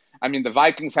much. But, I mean, the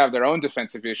Vikings have their own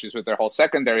defensive issues with their whole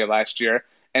secondary last year.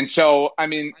 And so, I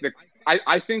mean,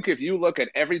 I think if you look at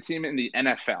every team in the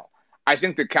NFL, I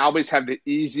think the Cowboys have the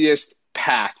easiest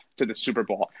path to the Super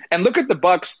Bowl. And look at the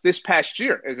Bucs this past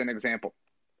year as an example.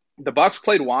 The Bucs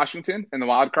played Washington in the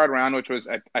wild card round, which was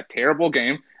a terrible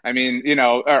game. I mean,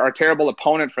 or a terrible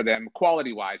opponent for them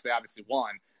quality-wise. They obviously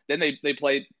won. Then they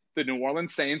played the New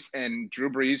Orleans Saints and Drew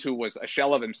Brees, who was a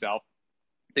shell of himself.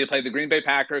 They played the Green Bay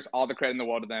Packers, all the credit in the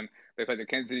world to them. They played the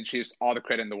Kansas City Chiefs, all the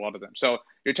credit in the world to them. So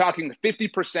you're talking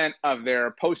 50% of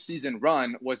their postseason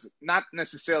run was not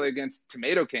necessarily against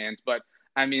tomato cans, but,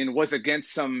 I mean, was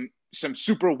against some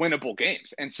super winnable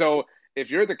games. And so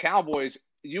if you're the Cowboys,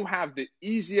 you have the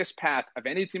easiest path of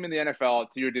any team in the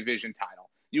NFL to your division title.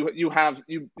 You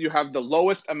have the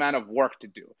lowest amount of work to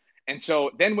do. And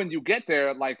so then when you get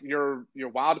there, like your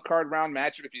wild card round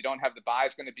matchup, if you don't have the bye,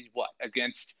 is going to be what?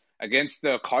 Against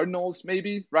the Cardinals,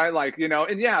 maybe, right? Like,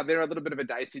 and yeah, they're a little bit of a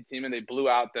dicey team and they blew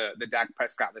out the Dak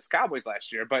Prescott-less Cowboys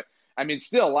last year. But I mean,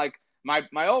 still, like,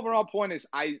 my overall point is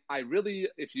I really,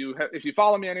 if you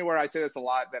follow me anywhere, I say this a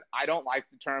lot, that I don't like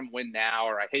the term win now,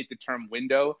 or I hate the term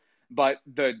window. But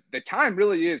the time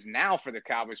really is now for the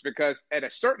Cowboys, because at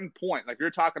a certain point, like you're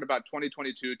talking about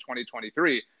 2022,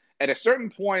 2023, at a certain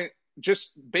point,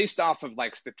 just based off of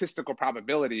like statistical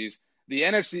probabilities, the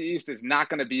NFC East is not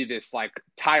going to be this like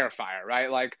tire fire,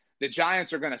 right? Like the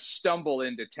Giants are going to stumble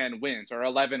into 10 wins or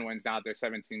 11 wins now that they're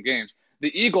 17 games.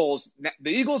 The Eagles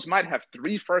might have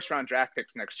 3 first-round draft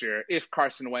picks next year if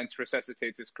Carson Wentz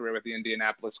resuscitates his career with the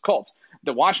Indianapolis Colts.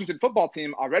 The Washington football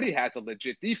team already has a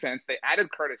legit defense. They added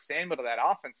Curtis Samuel to that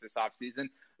offense this offseason.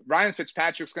 Ryan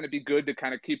Fitzpatrick's going to be good to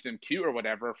kind of keep them cute or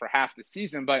whatever for half the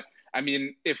season. But, I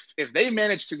mean, if they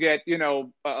manage to get,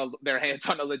 their hands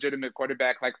on a legitimate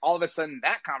quarterback, like all of a sudden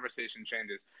that conversation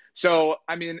changes. So,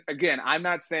 I mean, again, I'm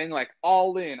not saying like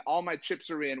all in, all my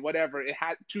chips are in, whatever. It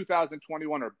had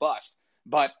 2021 or bust.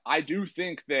 But I do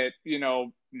think that,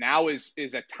 now is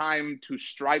a time to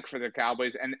strike for the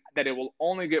Cowboys, and that it will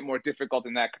only get more difficult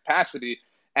in that capacity.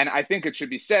 And I think it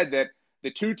should be said that the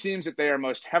two teams that they are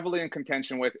most heavily in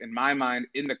contention with, in my mind,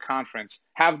 in the conference,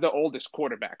 have the oldest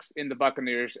quarterbacks in the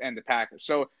Buccaneers and the Packers.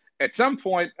 So at some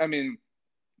point, I mean,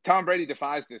 Tom Brady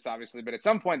defies this, obviously, but at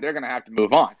some point they're going to have to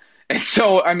move on. And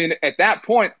so, I mean, at that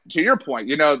point, to your point,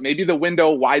 maybe the window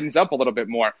widens up a little bit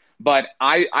more. But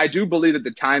I do believe that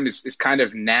the time is kind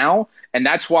of now. And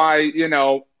that's why,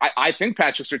 I think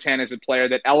Patrick Surtain is a player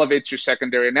that elevates your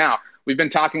secondary now. We've been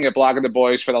talking at Blog of the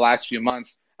Boys for the last few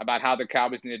months about how the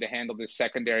Cowboys needed to handle this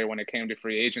secondary when it came to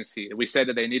free agency. We said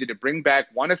that they needed to bring back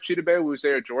one of Chidobe Awuzie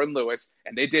or Jordan Lewis,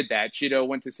 and they did that. Chido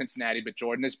went to Cincinnati, but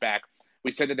Jordan is back.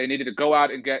 We said that they needed to go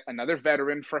out and get another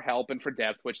veteran for help and for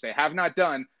depth, which they have not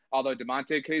done, although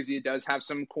DeMonte KZ does have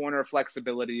some corner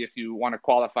flexibility if you want to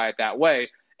qualify it that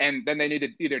way. And then they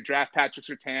needed either draft Patrick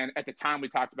Surtain. At the time we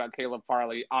talked about Caleb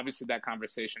Farley. Obviously that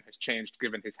conversation has changed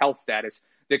given his health status.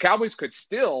 The Cowboys could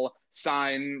still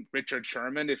sign Richard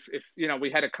Sherman if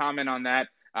we had a comment on that.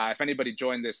 If anybody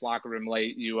joined this locker room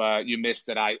late, you missed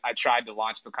that I tried to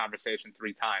launch the conversation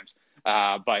 3 times.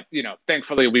 But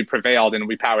thankfully we prevailed and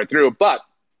we powered through. But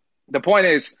the point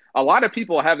is, a lot of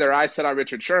people have their eyes set on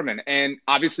Richard Sherman, and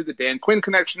obviously the Dan Quinn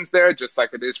connection's there, just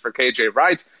like it is for KJ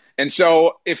Wright. And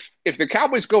so if the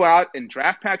Cowboys go out and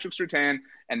draft Patrick Surtain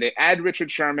and they add Richard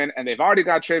Sherman, and they've already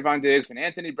got Trayvon Diggs and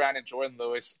Anthony Brown and Jordan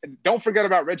Lewis, and don't forget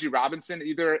about Reggie Robinson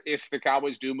either if the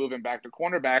Cowboys do move him back to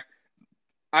cornerback.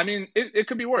 I mean, it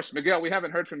could be worse. Miguel, we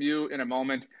haven't heard from you in a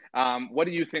moment. What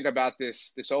do you think about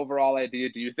this overall idea?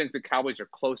 Do you think the Cowboys are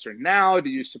closer now? Do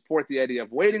you support the idea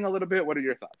of waiting a little bit? What are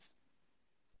your thoughts?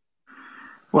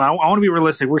 Well, I want to be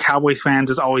realistic. We're Cowboys fans.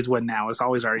 It's always win now. It's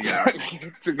always our year.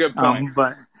 It's a good point.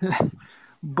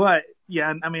 But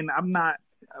Yeah, I mean, I'm not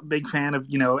a big fan of,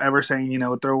 ever saying,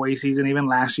 throwaway season. Even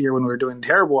last year when we were doing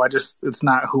terrible, it's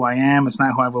not who I am. It's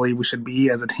not who I believe we should be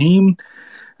as a team.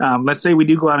 Let's say we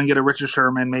do go out and get a Richard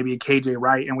Sherman, maybe a KJ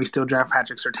Wright, and we still draft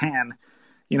Patrick Surtain.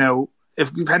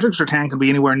 If Patrick Surtain can be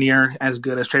anywhere near as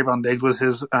good as Trayvon Diggs was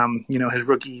his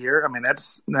rookie year, I mean,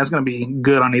 that's going to be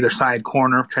good on either side,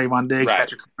 corner, Trayvon Diggs, right.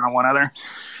 Patrick Surtain on one other.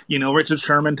 Richard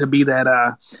Sherman to be that,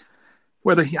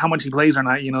 how much he plays or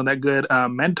not, that good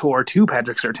mentor to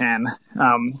Patrick Surtain.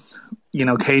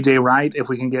 KJ Wright, if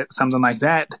we can get something like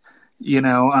that.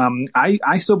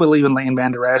 I still believe in Leighton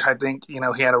Vander Esch. I think, he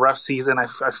had a rough season.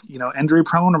 Injury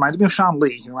prone. Reminds me of Sean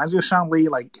Lee.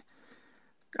 Like,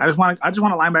 I just want a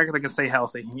linebacker that can stay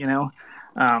healthy.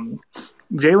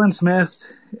 Jalen Smith.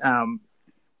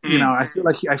 I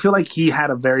feel like he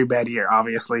had a very bad year.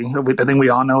 Obviously, I think we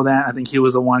all know that. I think he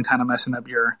was the one kind of messing up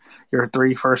your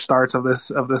 3 first starts of this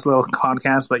little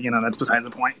podcast. But that's beside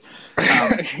the point.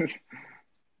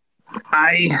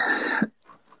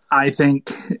 I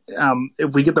think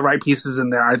if we get the right pieces in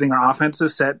there, I think our offense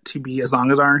is set to be, as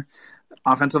long as our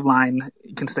offensive line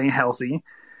can stay healthy,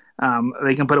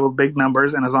 they can put up big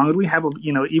numbers. And as long as we have,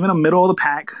 even a middle of the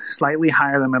pack, slightly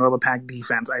higher than middle of the pack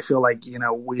defense, I feel like,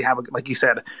 we have, like you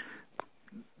said,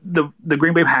 the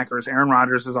Green Bay Packers, Aaron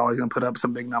Rodgers is always going to put up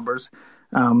some big numbers.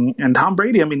 And Tom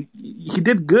Brady, I mean, he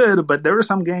did good, but there were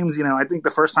some games, I think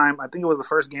it was the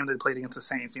first game they played against the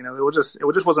Saints, it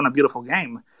just wasn't a beautiful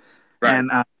game. Right.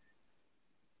 And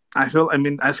I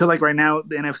feel like right now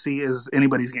the NFC is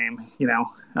anybody's game,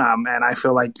 and I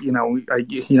feel like,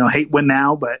 hate win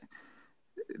now, but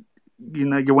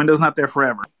your window's not there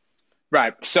forever.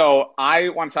 Right. So I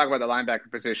want to talk about the linebacker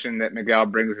position that Miguel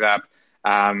brings up.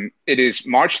 It is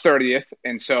March 30th.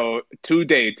 And so to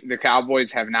date, the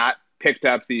Cowboys have not picked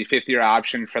up the 5th-year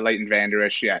option for Leighton Vander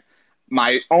Esch yet.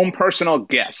 My own personal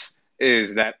guess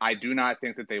is that I do not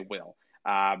think that they will.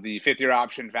 The 5th-year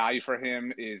option value for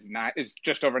him is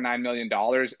just over $9 million,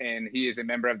 and he is a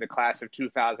member of the class of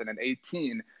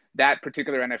 2018. That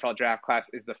particular NFL draft class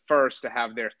is the first to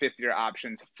have their 5th-year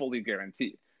options fully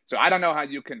guaranteed. So I don't know how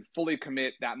you can fully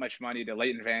commit that much money to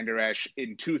Leighton Vander Esch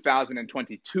in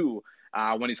 2022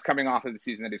 when he's coming off of the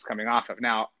season that he's coming off of.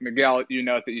 Now, Miguel, you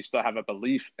note that you still have a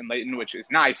belief in Leighton, which is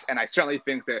nice, and I certainly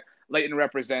think that Leighton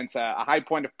represents a high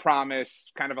point of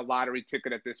promise, kind of a lottery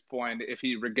ticket at this point if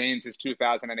he regains his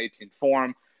 2018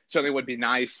 form. Certainly would be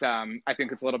nice. I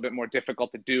think it's a little bit more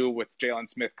difficult to do with Jalen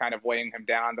Smith kind of weighing him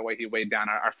down the way he weighed down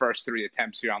our first 3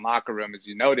 attempts here on Locker Room, as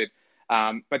you noted.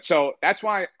 But so that's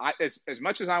why, as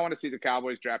much as I want to see the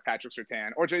Cowboys draft Patrick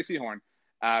Surtain or J.C. Horn,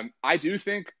 I do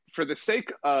think for the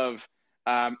sake of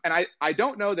and I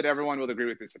don't know that everyone will agree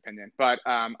with this opinion, but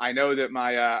I know that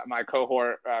my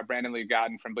cohort, Brandon Lee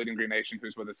Gowden from Bleeding Green Nation,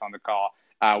 who's with us on the call,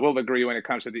 will agree when it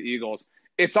comes to the Eagles.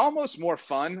 It's almost more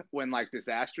fun when like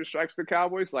disaster strikes the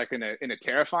Cowboys, like in a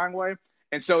terrifying way.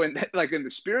 And so in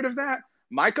the spirit of that,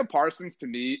 Micah Parsons to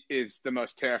me is the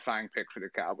most terrifying pick for the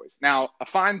Cowboys. Now, a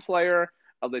fine player,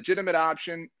 a legitimate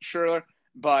option, sure,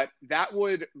 but that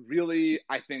would really,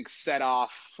 I think, set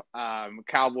off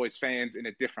Cowboys fans in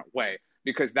a different way,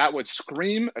 because that would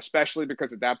scream, especially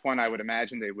because at that point I would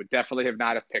imagine they would definitely have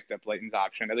not have picked up Leighton's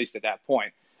option, at least at that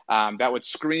point. That would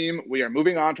scream, we are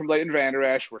moving on from Leighton Vander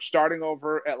Esch. We're starting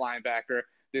over at linebacker.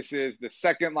 This is the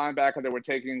second linebacker that we're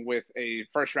taking with a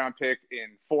first-round pick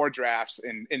in 4 drafts,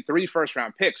 in 3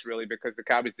 first-round picks, really, because the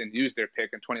Cowboys didn't use their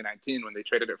pick in 2019 when they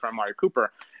traded it for Amari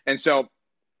Cooper. And so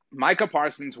Micah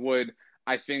Parsons would,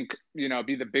 I think,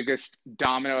 be the biggest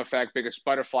domino effect, biggest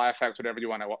butterfly effect, whatever you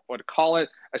want to call it,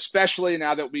 especially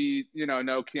now that we,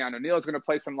 know Keanu Neal is going to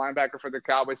play some linebacker for the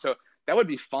Cowboys. So that would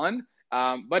be fun.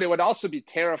 But it would also be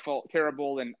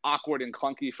terrible and awkward and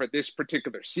clunky for this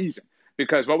particular season,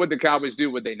 because what would the Cowboys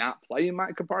do? Would they not play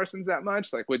Micah Parsons that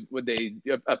much? Like, would they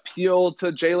appeal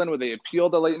to Jalen? Would they appeal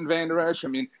to Leighton Vander Esch? I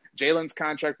mean, Jalen's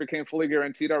contract became fully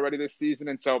guaranteed already this season.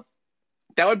 And so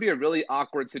that would be a really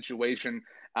awkward situation.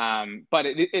 But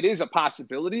it is a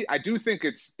possibility. I do think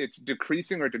it's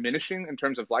decreasing or diminishing in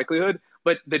terms of likelihood,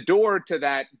 but the door to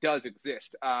that does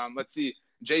exist. Let's see.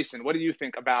 Jason, what do you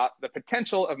think about the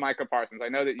potential of Micah Parsons? I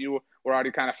know that you were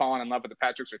already kind of falling in love with the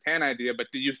Patrick Surtain idea, but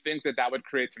do you think that would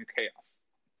create some chaos?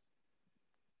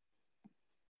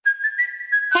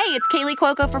 Hey, it's Kaylee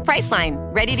Cuoco for Priceline.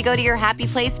 Ready to go to your happy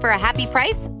place for a happy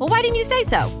price? Well, why didn't you say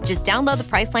so? Just download the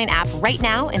Priceline app right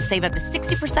now and save up to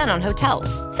 60% on hotels.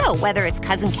 So whether it's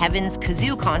Cousin Kevin's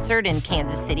Kazoo Concert in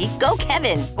Kansas City, go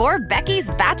Kevin, or Becky's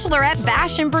Bachelorette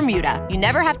Bash in Bermuda, you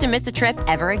never have to miss a trip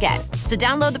ever again. So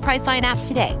download the Priceline app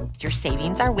today. Your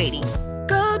savings are waiting.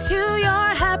 Go to your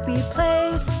happy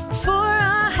place for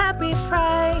a happy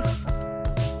price.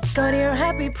 Go to your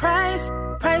happy price,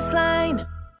 Priceline.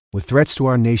 With threats to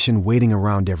our nation waiting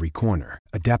around every corner,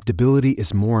 adaptability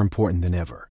is more important than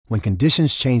ever. When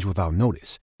conditions change without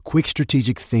notice, quick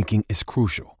strategic thinking is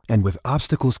crucial. And with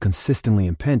obstacles consistently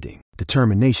impending,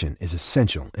 determination is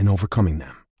essential in overcoming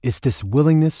them. It's this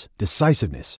willingness,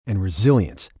 decisiveness, and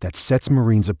resilience that sets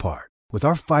Marines apart. With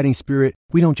our fighting spirit,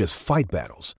 we don't just fight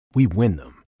battles, we win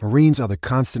them. Marines are the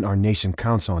constant our nation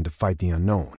counts on to fight the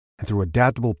unknown. And through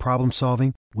adaptable problem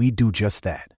solving, we do just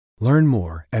that. Learn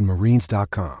more at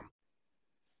marines.com.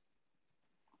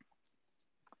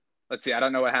 Let's see. I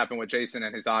don't know what happened with Jason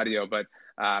and his audio, but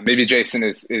maybe Jason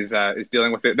is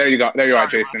dealing with it. There you go. There you are,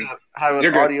 Jason.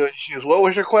 Having audio issues. What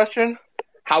was your question?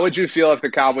 How would you feel if the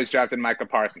Cowboys drafted Micah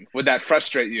Parsons? Would that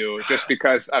frustrate you just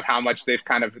because of how much they've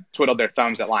kind of twiddled their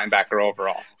thumbs at linebacker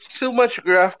overall? Too much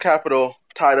draft capital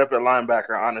tied up at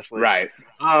linebacker, honestly. Right.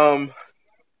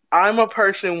 I'm a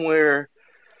person where,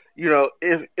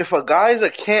 if a guy's a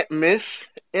can't miss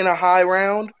in a high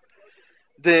round,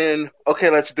 then okay,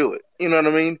 let's do it. You know what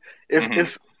I mean?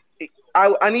 If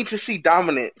I need to see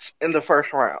dominance in the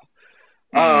first round.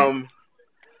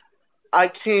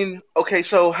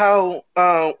 So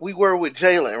how we were with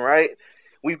Jalen, right?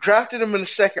 We drafted him in the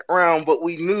second round, but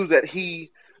we knew that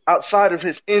he, outside of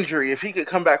his injury, if he could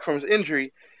come back from his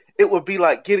injury, it would be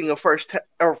like getting a first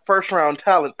round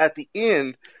talent at the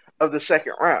end of the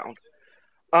second round,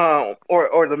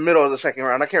 or the middle of the second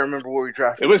round. I can't remember where we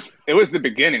drafted. It was the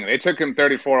beginning. They took him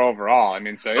 34 overall. I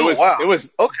mean, so it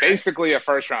was basically a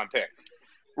first round pick.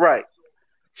 Right.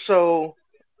 So,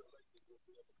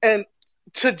 and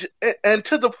to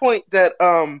the point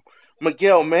that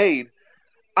Miguel made,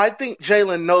 I think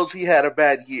Jalen knows he had a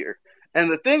bad year.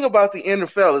 And the thing about the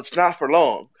NFL, it's not for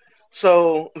long.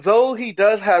 So though he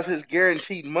does have his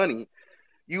guaranteed money,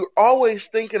 you're always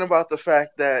thinking about the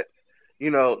fact that,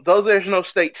 though there's no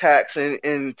state tax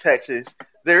in Texas,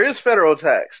 there is federal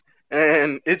tax,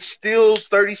 and it's still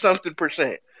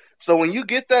 30-something%. So when you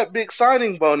get that big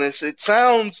signing bonus, it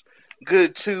sounds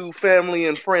good to family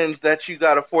and friends that you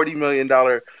got a $40 million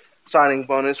signing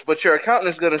bonus, but your accountant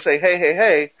is going to say,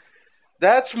 hey,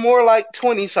 that's more like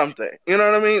 20-something. You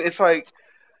know what I mean? It's like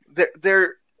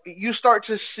you start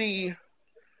to see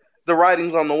the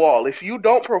writings on the wall. If you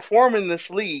don't perform in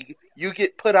this league, you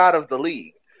get put out of the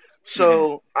league.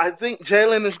 So I think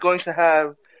Jalen is going to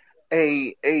have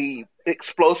a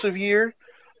explosive year.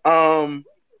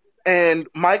 And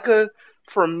Micah,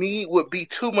 for me, would be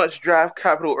too much draft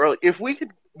capital early. If we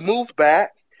could move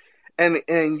back, and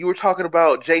you were talking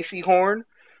about J.C. Horn,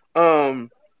 I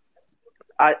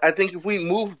think if we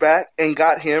moved back and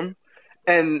got him,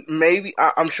 and maybe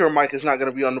I'm sure Mike is not going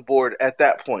to be on the board at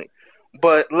that point,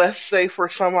 but let's say for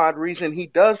some odd reason he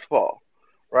does fall,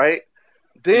 right?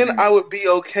 Then I would be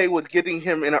okay with getting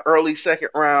him in an early second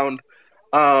round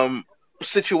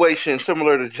situation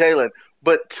similar to Jalen.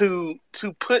 But to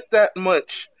put that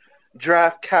much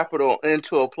draft capital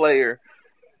into a player,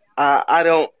 I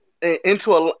don't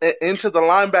into the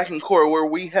linebacking core where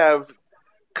we have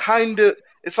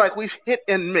it's like we've hit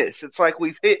and miss. It's like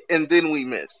we've hit and then we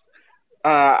miss.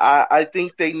 I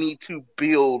think they need to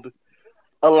build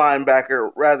a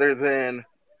linebacker rather than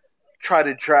try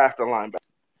to draft a linebacker.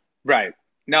 Right.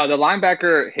 No, the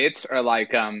linebacker hits are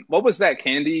like, what was that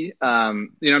candy?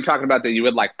 I'm talking about that you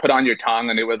would like put on your tongue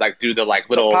and it would like do the like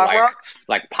little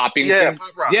like popping thing.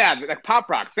 Pop rocks. Yeah, like pop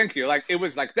rocks. Thank you. Like it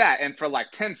was like that. And for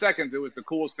like 10 seconds, it was the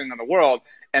coolest thing in the world.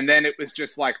 And then it was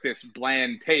just like this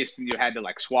bland taste and you had to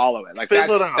like swallow it. Like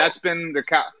that's been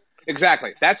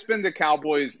exactly. That's been the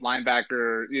Cowboys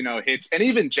linebacker, hits. And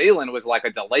even Jalen was like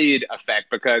a delayed effect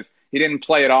because he didn't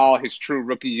play at all his true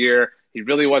rookie year. He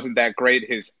really wasn't that great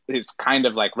his kind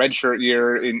of like redshirt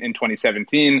year in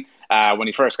 2017 when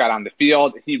he first got on the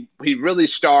field. He really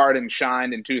starred and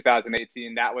shined in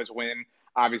 2018. That was when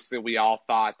obviously we all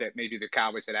thought that maybe the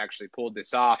Cowboys had actually pulled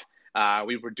this off.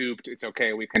 We were duped. It's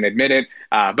okay. We can admit it.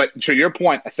 But to your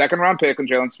point, a second-round pick on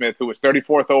Jalen Smith, who was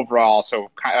 34th overall, so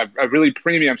a really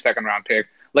premium second-round pick.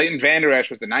 Leighton Vander Esch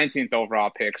was the 19th overall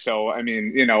pick. So, I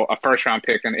mean, a first-round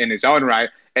pick in his own right.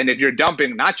 And if you're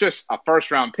dumping not just a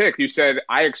first-round pick, you said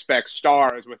I expect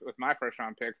stars with my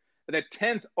first-round pick, but the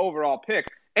 10th overall pick.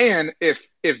 And if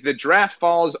the draft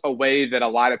falls a way that a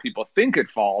lot of people think it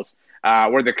falls,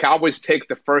 where the Cowboys take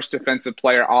the first defensive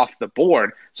player off the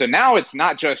board. So now it's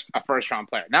not just a first-round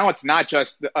player. Now it's not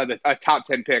just a top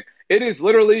 10 pick. It is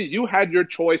literally you had your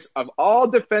choice of all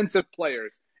defensive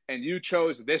players, and you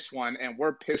chose this one, and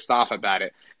we're pissed off about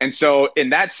it. And so in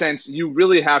that sense, you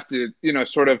really have to,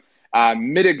 sort of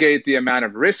mitigate the amount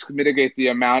of risk, mitigate the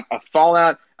amount of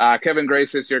fallout. Kevin Gray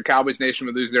says here, Cowboys Nation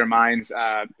would lose their minds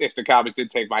if the Cowboys did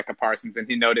take Micah Parsons. And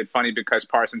he noted, funny because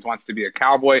Parsons wants to be a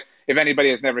Cowboy. If anybody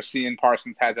has never seen,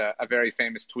 Parsons has a very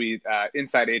famous tweet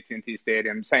inside AT&T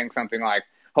Stadium saying something like,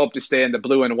 hope to stay in the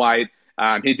blue and white.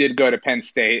 He did go to Penn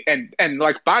State. And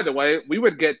like, by the way, we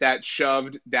would get that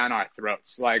shoved down our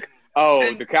throats. Like,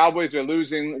 oh, the Cowboys are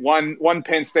losing one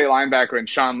Penn State linebacker in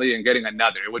Sean Lee and getting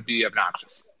another. It would be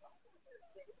obnoxious.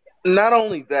 Not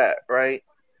only that, right?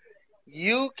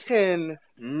 You can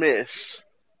miss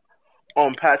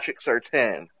on Patrick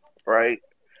Surtain, right?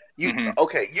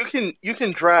 Okay, you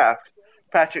can draft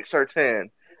Patrick Surtain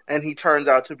and he turns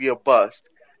out to be a bust,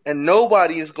 and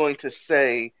nobody is going to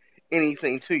say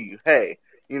anything to you. Hey,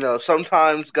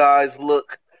 sometimes guys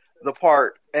look the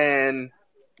part and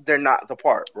they're not the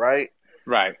part, right?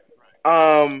 Right.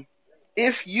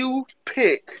 If you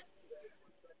pick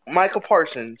Micah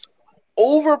Parsons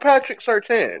over Patrick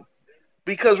Surtain,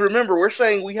 because remember, we're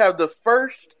saying we have the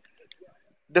first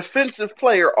defensive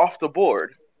player off the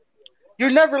board, you're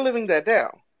never living that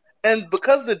down. And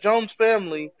because the Jones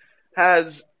family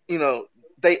has,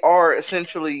 they are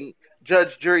essentially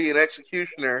judge, jury, and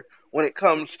executioner when it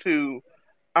comes to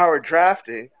our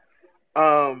drafting,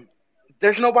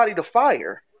 there's nobody to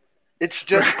fire. It's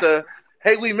just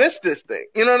hey, we missed this thing.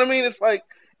 You know what I mean? It's like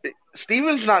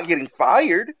Steven's not getting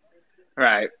fired.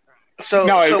 Right. So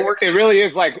no, it really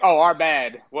is like, oh, our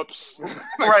bad. Whoops.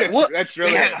 Right. That's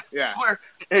really yeah.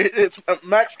 It's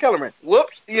Max Kellerman.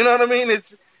 Whoops. You know what I mean?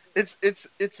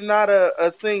 It's not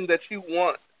a thing that you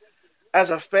want as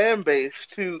a fan base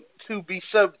to be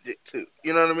subject to.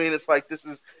 You know what I mean? It's like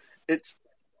it's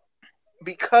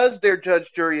because they're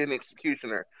judge, jury, and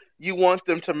executioner. You want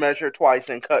them to measure twice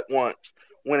and cut once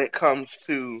when it comes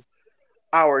to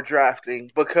our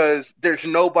drafting, because there's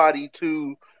nobody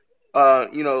to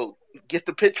get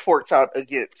the pitchforks out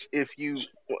against, if you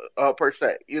per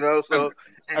se, so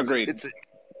agreed.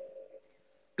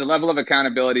 The level of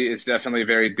accountability is definitely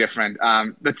very different.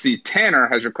 Let's see, Tanner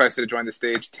has requested to join the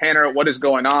stage. Tanner, what is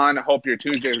going on? Hope your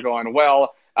Tuesday is going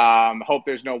well. Hope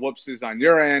there's no whoopses on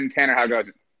your end. Tanner, how goes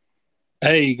it?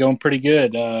 Hey, going pretty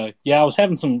good. I was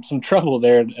having some trouble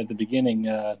there at the beginning,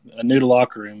 new to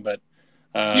locker room, but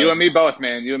you and me both,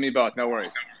 man. You and me both. No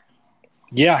worries.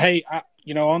 Yeah. Hey,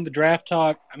 on the draft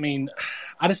talk, I mean,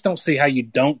 I just don't see how you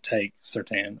don't take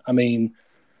Surtain. I mean,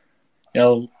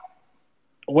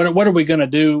 what are we going to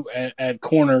do at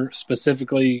corner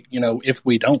specifically? If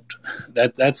we don't,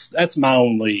 that's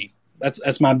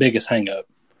my biggest hang up.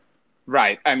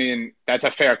 Right. I mean, that's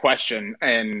a fair question,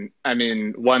 and I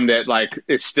mean one that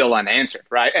is still unanswered,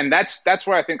 right? And that's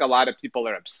where I think a lot of people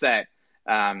are upset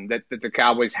that the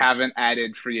Cowboys haven't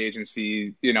added free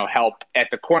agency, help at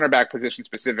the cornerback position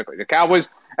specifically. The Cowboys,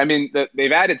 I mean,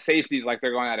 they've added safeties like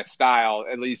they're going out of style,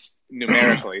 at least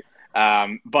numerically,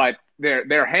 but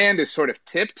their hand is sort of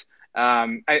tipped.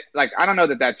 I don't know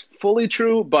that that's fully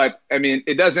true, but I mean,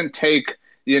 it doesn't take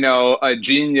a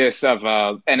genius of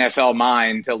a NFL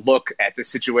mind to look at the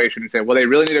situation and say, well, they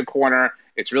really need a corner.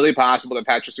 It's really possible that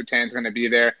Patrick Surtain is going to be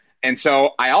there. And so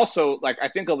I also I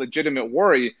think a legitimate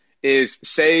worry is,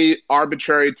 say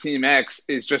arbitrary team X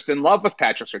is just in love with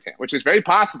Patrick Surtain, which is very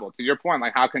possible. To your point,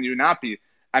 how can you not be?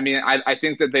 I mean, I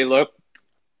think that they look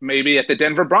maybe at the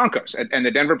Denver Broncos and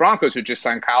the Denver Broncos who just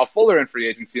signed Kyle Fuller in free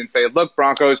agency and say, look,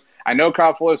 Broncos, I know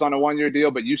Kyle Fuller's on a 1-year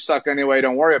deal, but you suck anyway.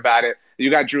 Don't worry about it.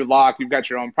 You got Drew Lock. You've got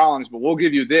your own problems, but we'll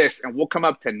give you this and we'll come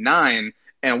up to 9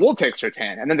 and we'll take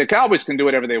Surtain. And then the Cowboys can do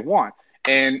whatever they want.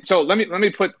 And so let me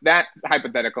put that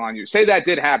hypothetical on you. Say that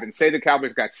did happen. Say the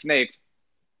Cowboys got snaked.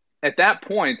 At that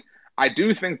point, I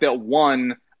do think that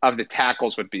one of the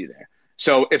tackles would be there.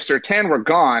 So if Surtain were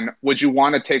gone, would you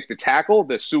want to take the tackle,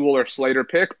 the Sewell or Slater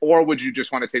pick, or would you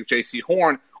just want to take J.C.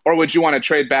 Horn, or would you want to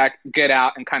trade back, get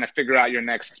out, and kind of figure out your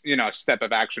next, step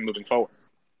of action moving forward?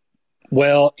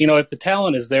 Well, if the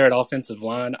talent is there at offensive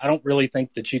line, I don't really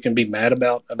think that you can be mad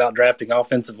about drafting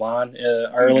offensive line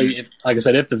early. If, like I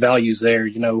said, if the value's there,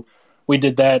 we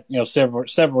did that,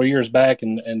 several years back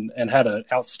and had an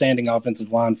outstanding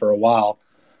offensive line for a while.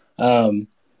 It's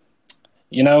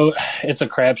a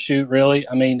crapshoot, really.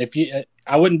 I mean,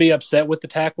 I wouldn't be upset with the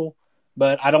tackle,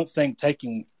 but I don't think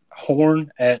taking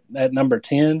Horn at number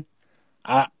 10,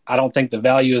 I don't think the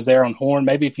value is there on Horn.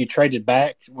 Maybe if you traded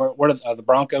back, what are the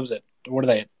Broncos at? What are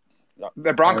they at?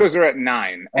 The Broncos are at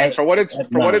 9, and for what it's worth,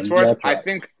 right.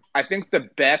 I think the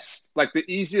best, the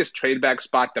easiest trade back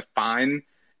spot to find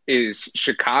is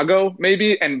Chicago,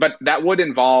 maybe, but that would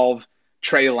involve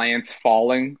Trey Lance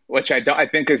falling, which I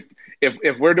think is,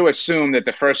 if we're to assume that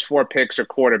the first 4 picks are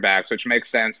quarterbacks, which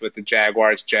makes sense with the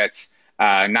Jaguars, Jets,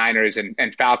 Niners,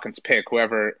 and Falcons pick,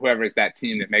 whoever is that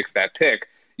team that makes that pick,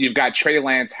 you've got Trey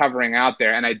Lance hovering out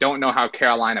there, and I don't know how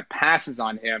Carolina passes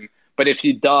on him. But if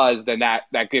he does, then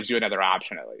that gives you another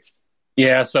option at least.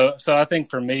 Yeah, so I think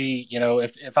for me,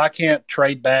 if I can't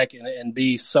trade back and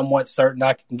be somewhat certain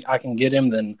I can get him,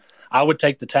 then I would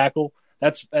take the tackle.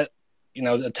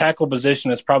 The tackle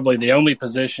position is probably the only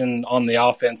position on the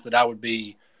offense that I would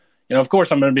be, of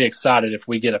course I'm going to be excited if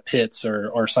we get a Pitts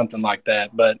or something like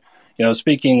that. But,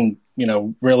 speaking,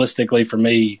 realistically for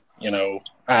me,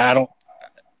 I don't,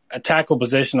 a tackle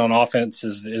position on offense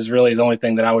is really the only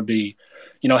thing that I would be,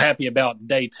 happy about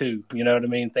day two, you know what I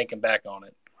mean? Thinking back on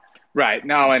it. Right.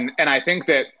 No, and I think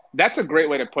that's a great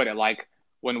way to put it. Like,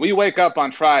 when we wake up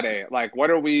on Friday, like, what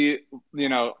are we,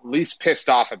 least pissed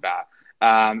off about?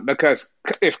 Because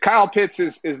if Kyle Pitts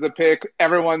is the pick,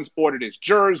 everyone's ordered his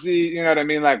jersey, you know what I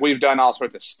mean? Like, we've done all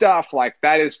sorts of stuff. Like,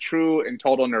 that is true in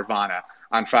total nirvana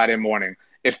on Friday morning.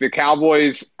 If the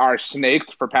Cowboys are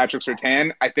snaked for Patrick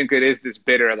Surtain, I think it is this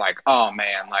bitter, like, oh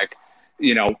man, like,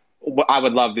 I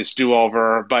would love this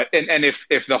do-over. But and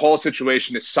if the whole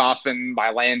situation is softened by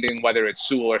landing, whether it's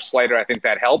Sewell or Slater, I think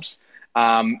that helps.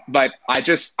 But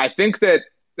I think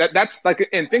that's like,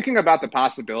 in thinking about the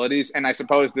possibilities, and I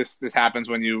suppose this happens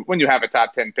when you have a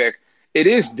top 10 pick, it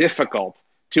is difficult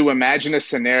to imagine a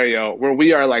scenario where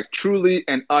we are like truly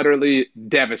and utterly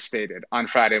devastated on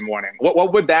Friday morning.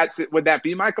 What would that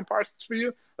be, Micah Parsons, for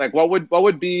you? Like, what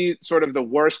would be sort of the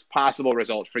worst possible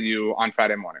result for you on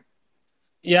Friday morning?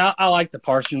 Yeah, I like the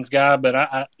Parsons guy,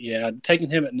 but taking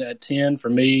him at 10 for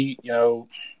me,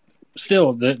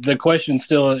 still the question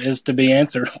still is to be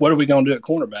answered. What are we going to do at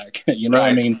cornerback? Right.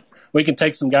 I mean, we can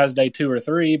take some guys day 2 or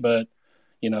 3, but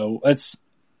it's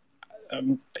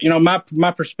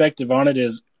my perspective on it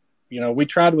is, we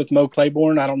tried with Mo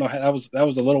Claiborne. I don't know how that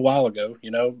was a little while ago,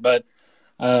 but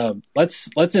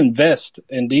let's invest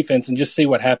in defense and just see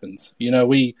what happens.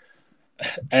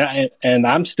 And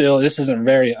I'm still, this isn't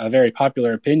a very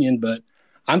popular opinion, but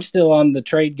I'm still on the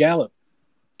trade Gallup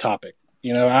topic.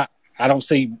 I don't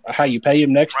see how you pay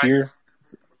him next year.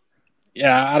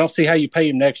 Yeah, I don't see how you pay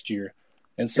him next year.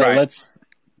 And so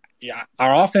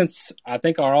our offense, I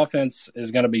think our offense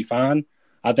is going to be fine.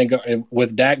 I think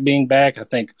with Dak being back, I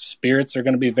think spirits are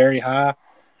going to be very high.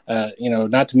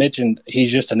 Not to mention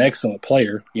he's just an excellent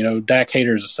player, Dak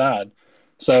haters aside.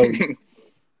 So,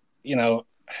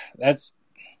 that's,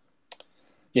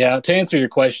 to answer your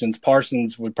questions,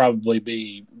 Parsons would probably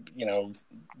be,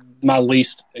 my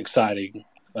least exciting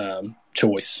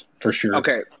choice for sure.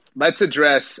 Okay, let's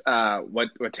address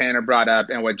what Tanner brought up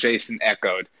and what Jason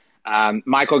echoed.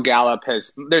 Michael Gallup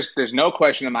there's no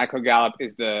question that Michael Gallup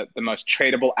is the most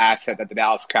tradable asset that the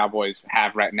Dallas Cowboys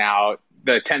have right now,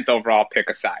 the 10th overall pick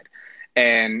aside.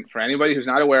 And for anybody who's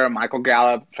not aware, Michael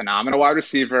Gallup, phenomenal wide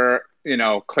receiver,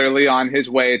 clearly on his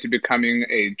way to becoming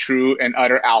a true and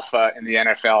utter alpha in the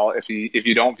NFL if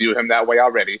you don't view him that way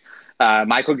already.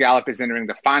 Michael Gallup is entering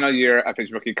the final year of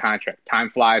his rookie contract. Time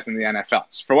flies in the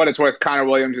NFL. For what it's worth, Connor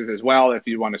Williams is as well, if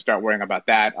you want to start worrying about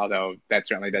that, although that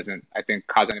certainly doesn't, I think,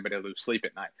 cause anybody to lose sleep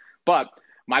at night. But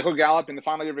Michael Gallup in the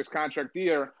final year of his contract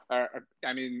year,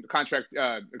 in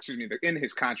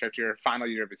his contract year, final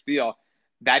year of his deal,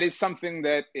 that is something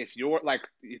that if you're like,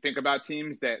 you think about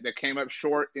teams that came up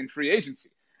short in free agency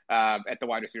at the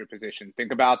wide receiver position.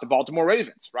 Think about the Baltimore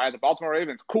Ravens, right? The Baltimore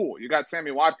Ravens, cool. You got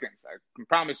Sammy Watkins. I can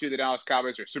promise you the Dallas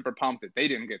Cowboys are super pumped that they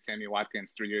didn't get Sammy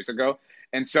Watkins 3 years ago.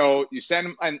 And so you send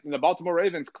them, and the Baltimore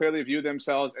Ravens clearly view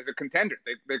themselves as a contender.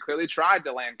 They clearly tried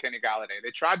to land Kenny Galladay.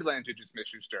 They tried to land Juju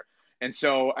Smith-Schuster. And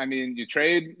so, you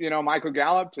trade, Michael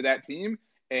Gallup to that team,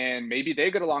 and maybe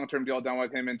they get a long-term deal done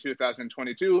with him in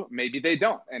 2022. Maybe they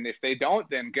don't. And if they don't,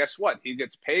 then guess what? He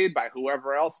gets paid by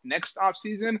whoever else next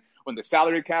offseason when the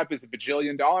salary cap is $1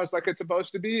 bajillion like it's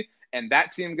supposed to be, and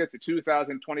that team gets a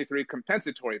 2023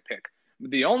 compensatory pick.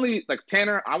 The only,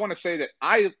 Tanner, I want to say that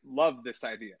I love this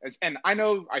idea. And I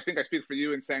think I speak for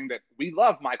you in saying that we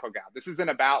love Michael Gallup. This isn't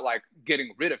about,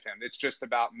 getting rid of him. It's just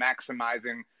about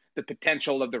maximizing the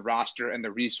potential of the roster and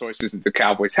the resources that the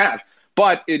Cowboys have.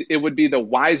 But it would be the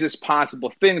wisest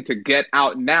possible thing to get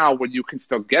out now where you can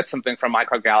still get something from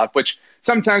Michael Gallup, which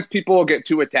sometimes people get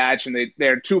too attached and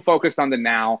they're too focused on the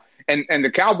now. And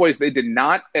the Cowboys, they did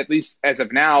not, at least as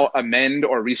of now, amend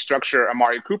or restructure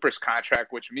Amari Cooper's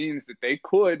contract, which means that they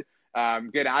could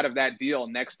get out of that deal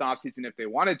next offseason if they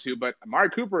wanted to. But Amari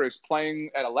Cooper is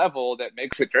playing at a level that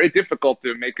makes it very difficult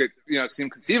to make it seem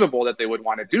conceivable that they would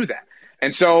want to do that.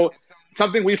 And so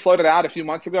something we floated out a few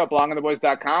months ago at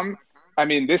belongintheboys.com,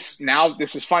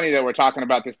 this is funny that we're talking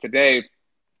about this today.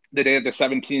 The day of the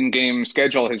 17-game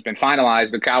schedule has been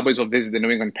finalized. The Cowboys will visit the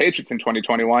New England Patriots in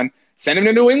 2021. Send him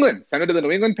to New England. Send him to the New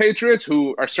England Patriots,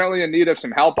 who are certainly in need of some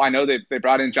help. I know they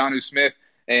brought in Jonnu Smith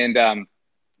and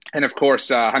of course,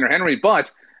 Hunter Henry.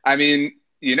 But I mean,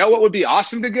 you know what would be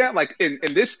awesome to get? Like, and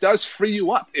this does free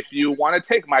you up if you want to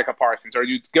take Micah Parsons or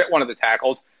you get one of the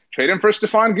tackles, trade him for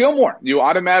Stephon Gilmore. You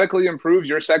automatically improve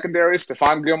your secondary.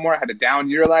 Stephon Gilmore had a down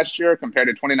year last year compared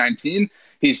to 2019.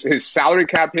 His salary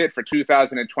cap hit for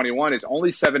 2021 is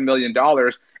only $7 million.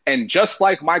 And just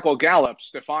like Michael Gallup,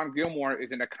 Stephon Gilmore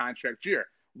is in a contract year.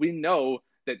 We know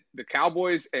that the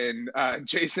Cowboys, and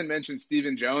Jason mentioned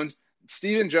Stephen Jones.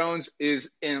 Stephen Jones is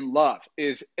in love,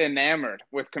 is enamored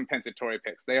with compensatory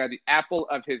picks. They are the apple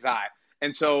of his eye.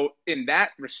 And so in that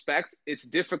respect, it's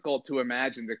difficult to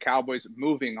imagine the Cowboys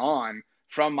moving on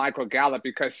from Michael Gallup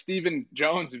because Stephen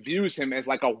Jones views him as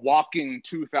like a walking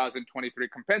 2023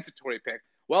 compensatory pick.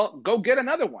 Well, go get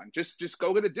another one. Just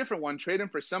go get a different one. Trade him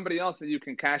for somebody else that you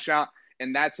can cash out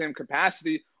in that same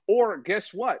capacity. Or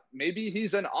guess what? Maybe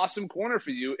he's an awesome corner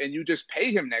for you and you just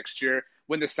pay him next year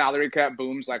when the salary cap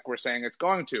booms like we're saying it's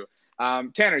going to.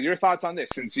 Tanner, your thoughts on this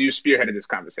since you spearheaded this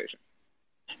conversation?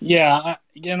 Yeah,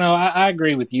 I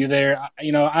agree with you there.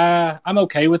 I'm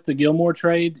okay with the Gilmore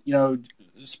trade,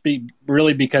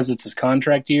 really because it's his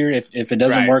contract year. If it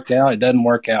doesn't work out, it doesn't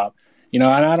work out. And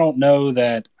I don't know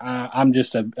that I'm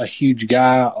just a huge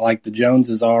guy like the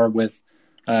Joneses are with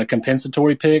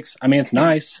compensatory picks. I mean, it's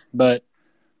nice, but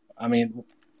I mean,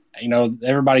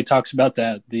 everybody talks about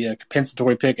the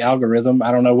compensatory pick algorithm.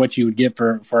 I don't know what you would get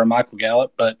for a Michael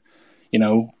Gallup, but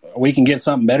we can get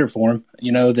something better for him,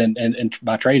 than and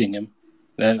by trading him.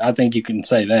 I think you can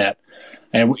say that.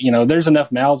 And there's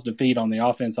enough mouths to feed on the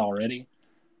offense already.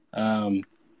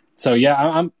 So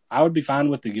yeah, I would be fine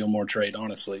with the Gilmore trade,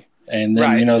 honestly. And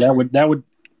then that would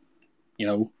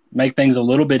make things a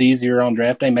little bit easier on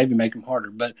draft day, maybe make them harder,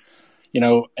 but.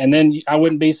 And then I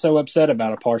wouldn't be so upset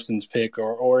about a Parsons pick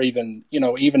or even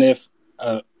if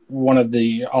one of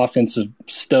the offensive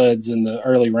studs in the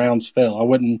early rounds fell. I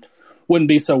wouldn't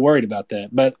be so worried about that.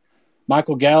 But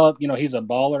Michael Gallup, he's a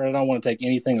baller. I don't want to take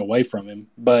anything away from him,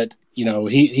 but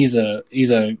he's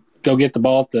a go get the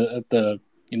ball at the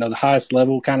the highest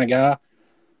level kind of guy.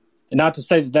 And not to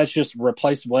say that that's just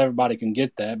replaceable. Everybody can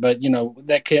get that, but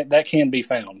that can be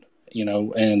found.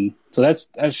 And so that's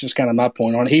just kind of my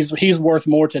point on it. He's worth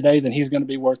more today than he's going to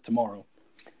be worth tomorrow.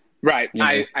 Right.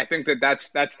 I think that's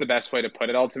the best way to put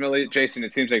it ultimately. Jason,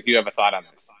 it seems like you have a thought on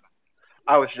this.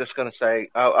 I was just going to say,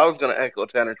 I was going to echo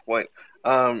Tanner's point.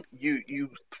 You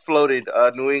floated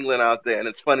New England out there, and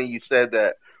it's funny you said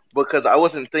that because I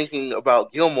wasn't thinking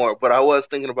about Gilmore, but I was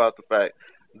thinking about the fact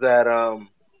that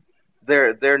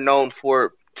they're known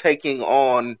for taking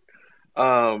on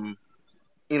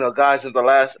guys in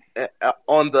the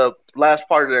on the last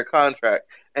part of their contract,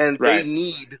 and they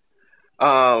need,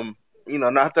 not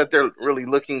that they're really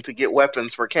looking to get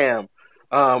weapons for Cam,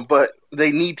 but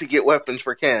they need to get weapons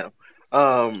for Cam.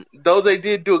 Though they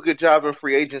did do a good job in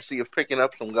free agency of picking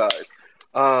up some guys.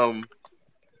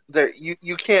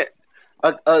 You can't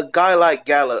a guy like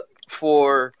Gallup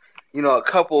for a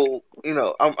couple.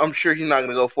 I'm sure he's not going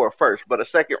to go for a first, but a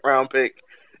second round pick,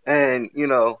 and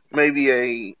maybe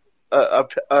a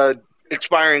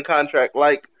expiring contract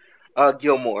like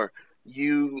Gilmore,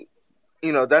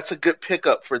 that's a good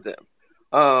pickup for them.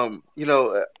 I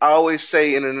always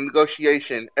say in a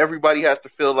negotiation, everybody has to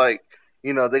feel like,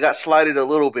 they got slighted a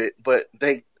little bit, but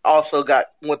they also got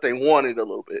what they wanted a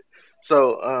little bit.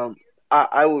 So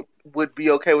I would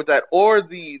be okay with that, or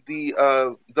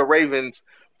the Ravens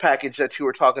package that you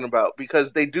were talking about,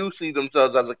 because they do see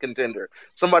themselves as a contender.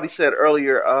 Somebody said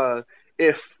earlier,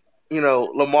 if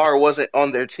Lamar wasn't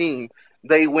on their team,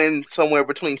 they win somewhere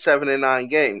between 7 and 9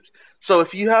 games. So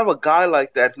if you have a guy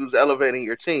like that who's elevating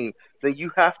your team, then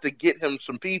you have to get him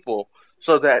some people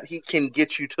so that he can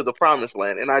get you to the promised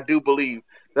land. And I do believe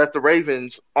that the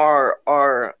Ravens are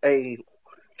a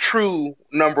true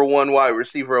number one wide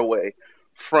receiver away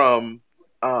from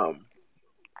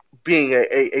being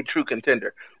a true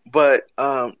contender. But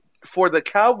for the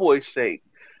Cowboys' sake,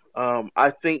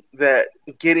 I think that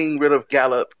getting rid of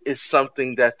Gallup is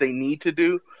something that they need to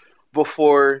do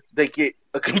before they get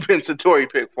a compensatory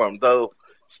pick for him, though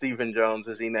Stephen Jones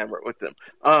is enamored with them.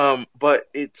 But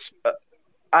it's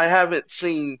I haven't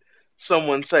seen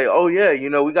someone say, oh, yeah,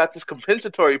 we got this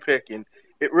compensatory pick, and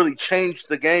it really changed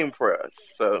the game for us.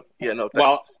 So, yeah, no thanks.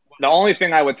 Well, the only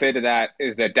thing I would say to that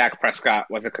is that Dak Prescott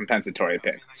was a compensatory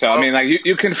pick. So, I mean, like,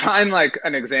 you can find, like,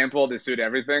 an example to suit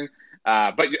everything.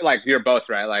 But like you're both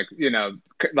right. Like,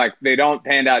 like they don't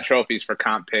hand out trophies for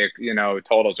comp pick,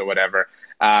 totals or whatever.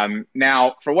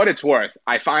 Now, for what it's worth,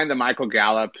 I find the Michael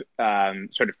Gallup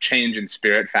sort of change in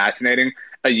spirit fascinating.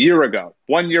 A year ago,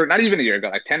 1 year, not even a year ago,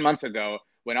 like 10 months ago,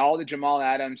 when all the Jamal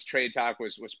Adams trade talk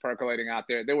was percolating out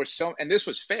there, there was and this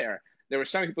was fair. there were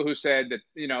some people who said that,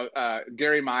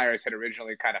 Gary Myers had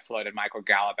originally kind of floated Michael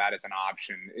Gallup out as an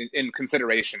option in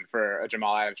consideration for a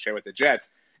Jamal Adams trade with the Jets.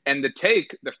 And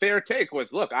the fair take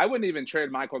was, look, I wouldn't even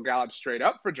trade Michael Gallup straight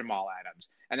up for Jamal Adams.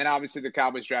 And then obviously the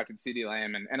Cowboys drafted CeeDee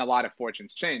Lamb and a lot of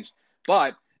fortunes changed.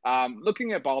 But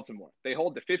looking at Baltimore, they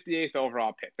hold the 58th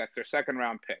overall pick. That's their second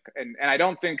round pick. And I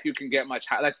don't think you can get much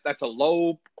higher. That's a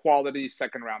low quality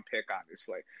second round pick,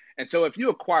 obviously. And so if you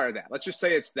acquire that, let's just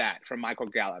say it's that from Michael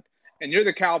Gallup, and you're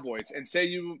the Cowboys, and say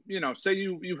you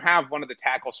have one of the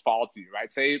tackles fall to you,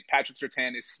 right? Say Patrick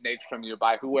Surtain is snaked from you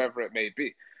by whoever it may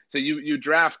be. So you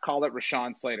draft, call it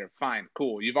Rashawn Slater. Fine,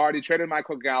 cool. You've already traded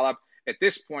Michael Gallup. At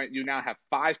this point, you now have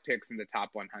 5 picks in the top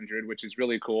 100, which is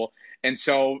really cool. And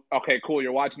so, okay, cool.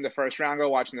 You're watching the first round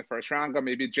go.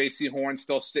 Maybe J.C. Horn's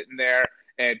still sitting there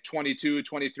at 22,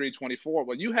 23, 24.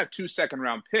 Well, you have 2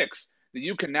 second-round picks that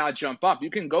you can now jump up.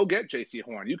 You can go get J.C.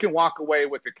 Horn. You can walk away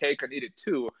with the cake and eat it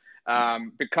too,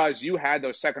 because you had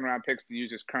those second-round picks to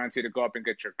use as currency to go up and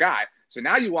get your guy. So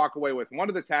now you walk away with one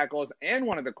of the tackles and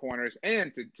one of the corners.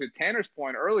 And to Tanner's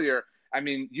point earlier, I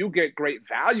mean, you get great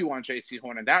value on J.C.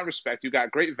 Horn in that respect. You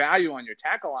got great value on your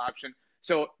tackle option.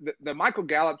 So the Michael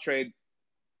Gallup trade,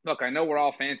 look, I know we're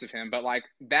all fans of him, but like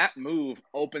that move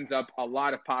opens up a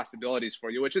lot of possibilities for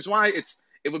you, which is why it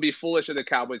would be foolish of the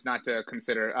Cowboys not to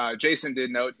consider. Jason did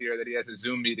note here that he has a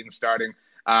Zoom meeting starting.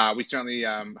 We certainly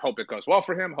hope it goes well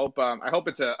for him. I hope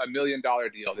it's a $1 million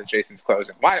deal that Jason's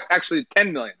closing. Why? Actually,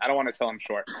 $10 million. I don't want to sell him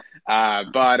short.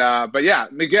 But yeah,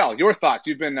 Miguel, your thoughts.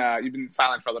 You've been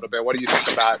silent for a little bit. What do you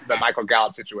think about the Michael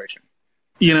Gallup situation?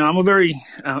 I'm a very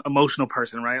emotional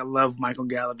person, right? I love Michael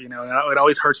Gallup. It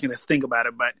always hurts me to think about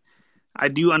it, but I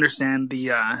do understand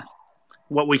the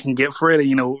what we can get for it.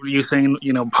 You saying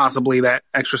possibly that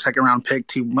extra second round pick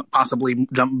to possibly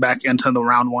jump back into the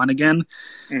round one again.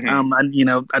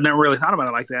 Mm-hmm. I never really thought about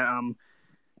it like that.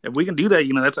 If we can do that,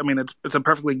 it's a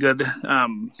perfectly good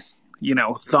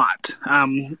thought.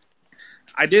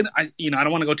 I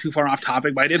don't want to go too far off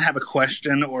topic, but I did have a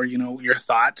question or your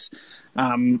thoughts.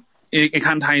 It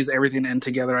kind of ties everything in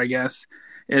together, I guess.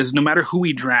 Is no matter who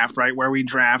we draft, right, where we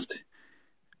draft.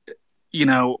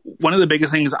 One of the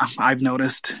biggest things I've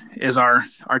noticed is our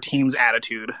team's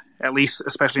attitude, at least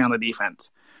especially on the defense,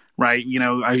 right?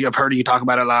 I've heard you talk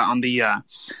about it a lot on the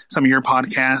some of your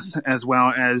podcasts, as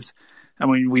well as,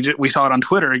 we saw it on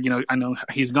Twitter. I know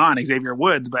he's gone, Xavier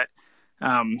Woods, but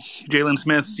Jalen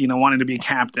Smith's, wanting to be a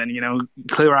captain,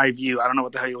 clear eye view. I don't know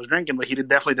what the hell he was drinking, but he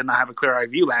definitely did not have a clear eye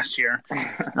view last year.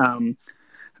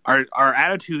 Our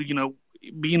attitude,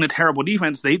 being a terrible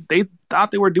defense, they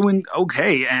thought they were doing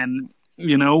okay, and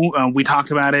we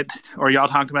talked about it, or y'all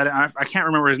talked about it. I can't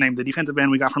remember his name. The defensive end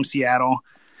we got from Seattle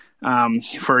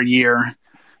for a year,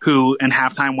 who in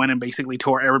halftime went and basically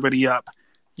tore everybody up,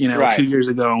 right. 2 years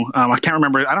ago. I can't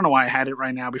remember. I don't know why I had it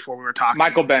right now before we were talking.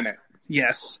 Michael Bennett.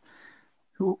 Yes.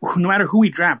 No matter who we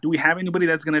draft, do we have anybody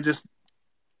that's going to just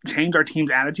change our team's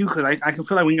attitude? Because I can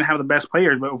feel like we can have the best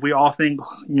players, but if we all think,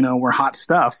 we're hot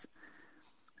stuff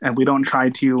and we don't try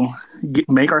to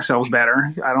make ourselves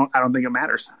better, I don't think it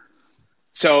matters.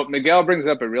 So Miguel brings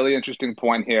up a really interesting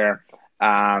point here,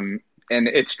 and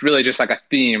it's really just like a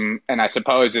theme, and I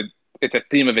suppose it's a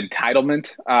theme of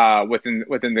entitlement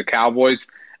within the Cowboys,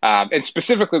 and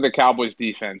specifically the Cowboys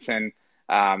defense. And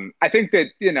I think that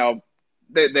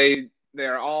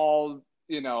they're all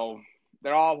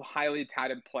they're all highly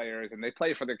touted players, and they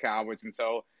play for the Cowboys, and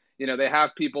so they have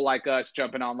people like us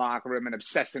jumping on locker room and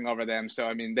obsessing over them. So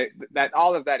that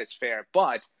all of that is fair,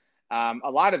 but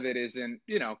a lot of it isn't,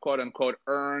 quote unquote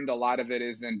earned. A lot of it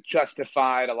isn't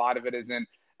justified. A lot of it isn't,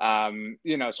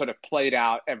 sort of played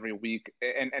out every week.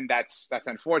 And that's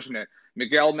unfortunate.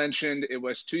 Miguel mentioned it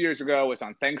was 2 years ago. It was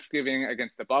on Thanksgiving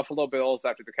against the Buffalo Bills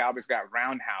after the Cowboys got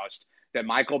roundhoused that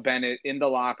Michael Bennett in the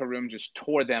locker room just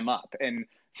tore them up. And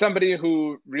somebody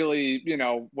who really,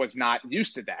 was not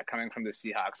used to that coming from the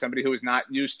Seahawks, somebody who was not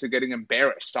used to getting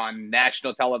embarrassed on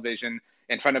national television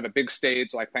in front of a big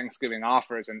stage like Thanksgiving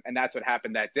offers, and that's what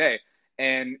happened that day.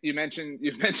 And you've mentioned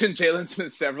Jalen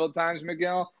Smith several times,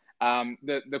 Miguel.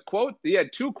 The quote, he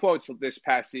had 2 quotes this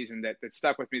past season that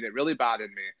stuck with me that really bothered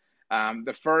me.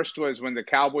 The first was when the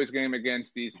Cowboys game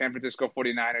against the San Francisco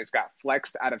 49ers got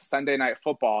flexed out of Sunday Night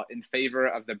Football in favor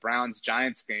of the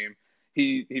Browns-Giants game.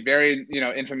 He very,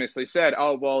 infamously said,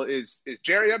 "Oh, well, is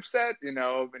Jerry upset?" And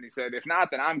he said, "If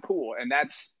not, then I'm cool." And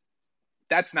that's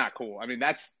not cool.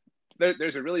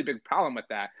 There's a really big problem with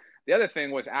that. The other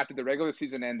thing was after the regular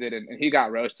season ended, and he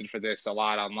got roasted for this a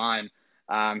lot online.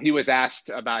 He was asked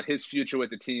about his future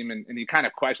with the team, and he kind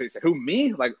of questioned. He said, "Who,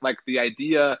 me?" Like the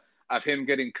idea of him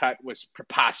getting cut was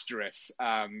preposterous,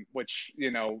 which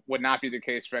would not be the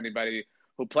case for anybody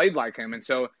who played like him. And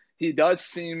so he does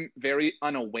seem very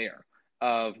unaware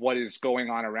of what is going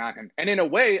on around him. And in a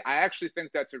way, I actually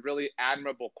think that's a really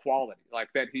admirable quality,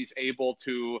 like that he's able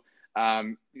to,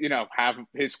 have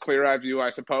his clear eye view, I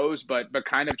suppose, but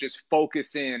kind of just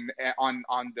focus in on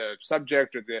the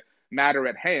subject or the matter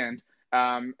at hand.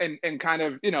 And kind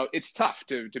of, it's tough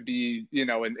to be,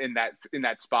 in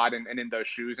that spot and in those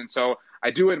shoes. And so I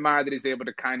do admire that he's able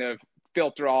to kind of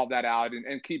filter all that out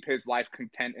and keep his life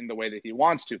content in the way that he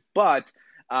wants to. But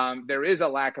there is a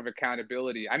lack of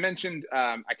accountability. I mentioned,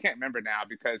 I can't remember now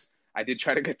because I did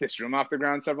try to get this room off the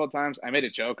ground several times. I made a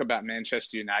joke about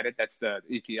Manchester United. That's the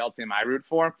EPL team I root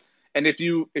for. And if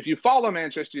you follow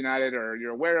Manchester United or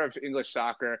you're aware of English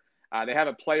soccer, they have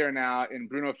a player now in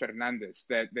Bruno Fernandes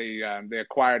that they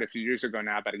acquired a few years ago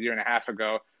now, about a year and a half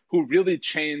ago, who really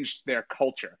changed their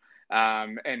culture.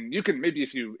 And you can maybe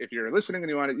if you're listening and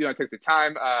you want to take the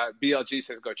time, BLG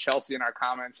says go Chelsea in our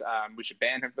comments. We should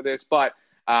ban him for this, but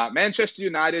Manchester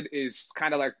United is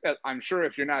kind of like, I'm sure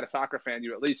if you're not a soccer fan,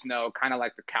 you at least know, kind of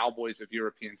like the Cowboys of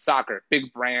European soccer.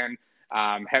 Big brand,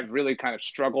 have really kind of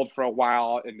struggled for a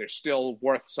while, and they're still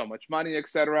worth so much money,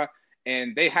 etc.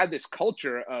 And they had this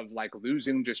culture of like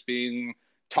losing just being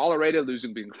tolerated,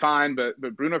 losing being fine. But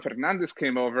Bruno Fernandes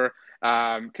came over.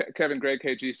 Kevin Gray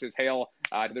KG says, "Hail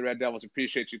to the Red Devils,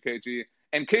 appreciate you, KG."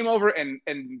 And came over and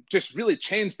just really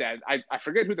changed that. I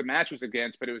forget who the match was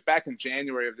against, but it was back in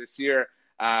January of this year.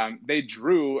 They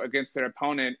drew against their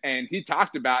opponent, and he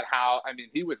talked about how,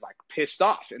 he was like pissed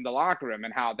off in the locker room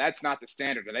and how that's not the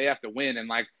standard and they have to win. And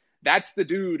like, that's the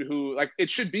dude who, like, it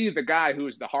should be the guy who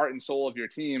is the heart and soul of your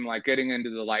team, like getting into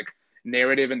the like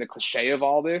narrative and the cliche of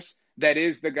all this. That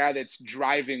is the guy that's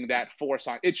driving that force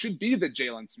on. It should be the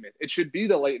Jalen Smith. It should be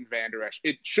the Leighton Vander Esch.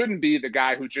 It shouldn't be the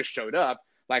guy who just showed up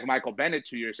like Michael Bennett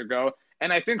 2 years ago.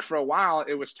 And I think for a while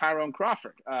it was Tyrone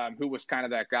Crawford, who was kind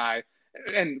of that guy.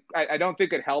 And I don't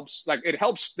think it helps. Like, it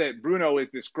helps that Bruno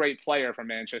is this great player for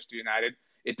Manchester United.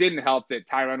 It didn't help that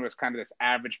Tyrone was kind of this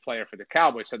average player for the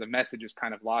Cowboys. So the message is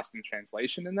kind of lost in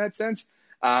translation in that sense.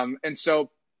 And so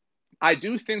I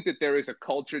do think that there is a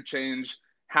culture change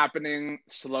happening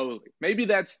slowly. Maybe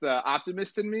that's the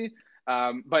optimist in me.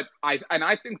 But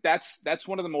I think that's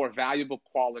one of the more valuable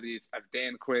qualities of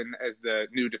Dan Quinn as the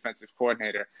new defensive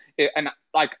coordinator.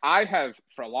 I have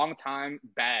for a long time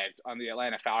bagged on the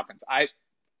Atlanta Falcons.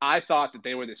 I thought that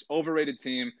they were this overrated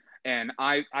team, and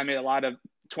I made a lot of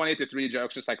 28-3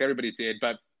 jokes just like everybody did.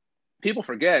 But people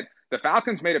forget the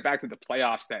Falcons made it back to the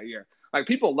playoffs that year. Like,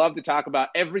 people love to talk about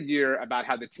every year about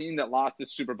how the team that lost the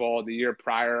Super Bowl the year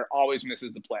prior always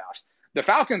misses the playoffs. The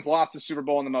Falcons lost the Super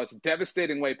Bowl in the most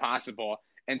devastating way possible,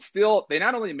 and still, they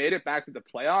not only made it back to the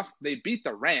playoffs, they beat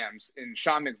the Rams in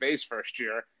Sean McVay's first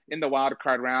year in the wild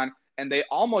card round, and they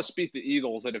almost beat the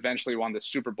Eagles that eventually won the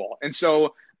Super Bowl. And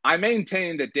so I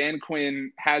maintain that Dan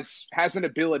Quinn has an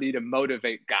ability to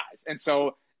motivate guys. And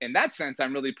so in that sense,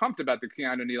 I'm really pumped about the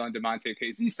Keanu Neal and DeMonte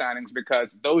KZ signings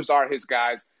because those are his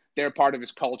guys. They're part of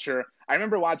his culture. I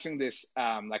remember watching this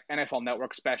NFL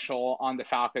Network special on the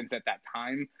Falcons at that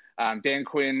time. Dan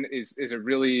Quinn is a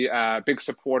really big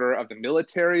supporter of the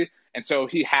military. And so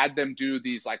he had them do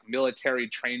these like military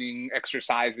training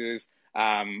exercises.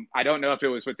 I don't know if it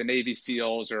was with the Navy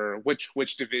SEALs or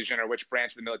which division or which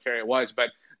branch of the military it was, but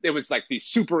it was like these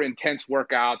super intense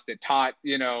workouts that taught,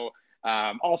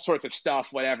 all sorts of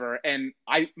stuff, whatever. And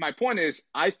my point is,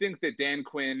 I think that Dan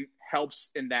Quinn helps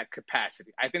in that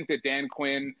capacity. I think that Dan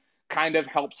Quinn kind of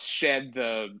helps shed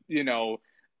the,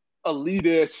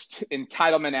 elitist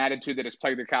entitlement attitude that has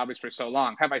plagued the Cowboys for so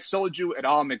long. Have I sold you at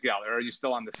all, Miguel, or are you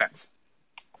still on the fence?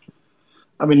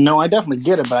 No, I definitely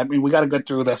get it, but we got to get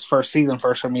through this first season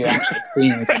first for me to actually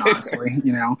see anything, honestly.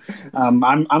 I'm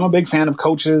a big fan of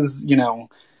coaches, that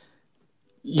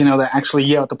actually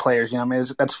yell at the players.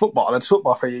 That's football. That's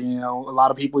football for you. A lot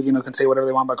of people, can say whatever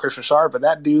they want about Chris Richard, but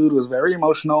that dude was very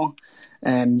emotional,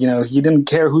 and he didn't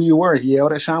care who you were. He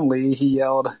yelled at Sean Lee. He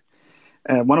yelled.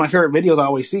 One of my favorite videos I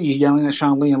always see, yelling at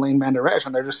Sean Lee and Leighton Vander Esch,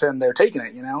 and they're just sitting there taking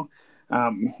it.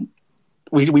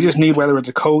 We just need, whether it's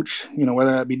a coach,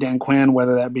 whether that be Dan Quinn,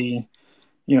 whether that be,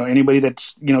 anybody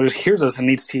that's, just hears us and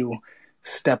needs to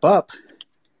step up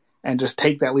and just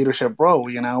take that leadership role,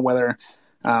 whether,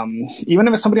 even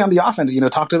if it's somebody on the offense,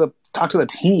 talk to the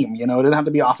team, it doesn't have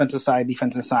to be offensive side,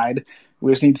 defensive side.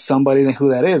 We just need somebody who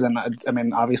that is.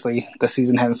 And obviously the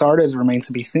season hasn't started. It remains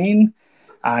to be seen.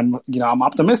 I'm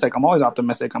optimistic. I'm always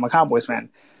optimistic. I'm a Cowboys fan.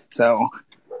 So,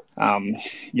 I'm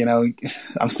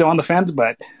still on the fence,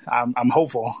 but I'm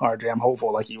hopeful, RJ. I'm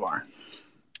hopeful like you are.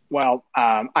 Well,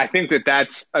 I think that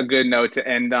that's a good note to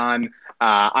end on.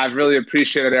 I've really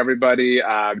appreciated everybody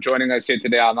joining us here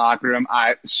today on Locker Room.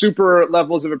 Super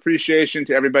levels of appreciation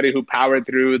to everybody who powered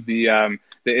through the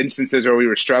instances where we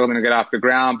were struggling to get off the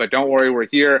ground. But don't worry, we're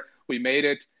here. We made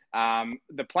it.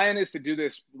 The plan is to do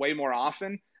this way more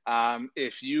often.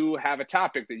 If you have a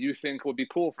topic that you think would be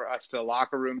cool for us to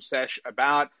Locker Room sesh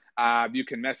about, you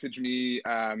can message me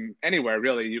anywhere,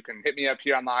 really. You can hit me up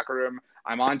here on Locker Room.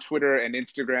 I'm on Twitter and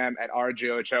Instagram at RJ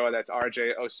Ochoa. That's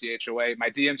RJOCHOA. My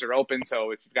DMs are open,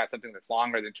 so if you've got something that's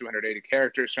longer than 280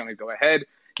 characters, certainly go ahead.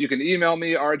 You can email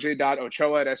me,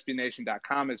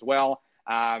 rj.ochoa@sbnation.com as well.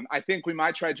 I think we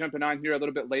might try jumping on here a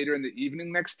little bit later in the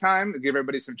evening next time, to give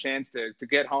everybody some chance to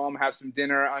get home, have some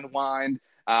dinner, unwind.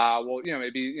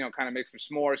 Maybe kind of make some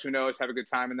s'mores, who knows, have a good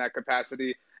time in that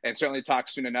capacity, and certainly talk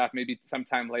soon enough, maybe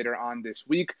sometime later on this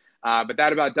week. But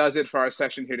that about does it for our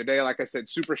session here today. Like I said,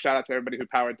 super shout out to everybody who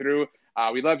powered through.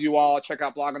 We love you all. Check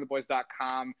out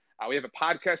blogontheboys.com. We have a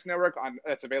podcast network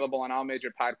that's available on all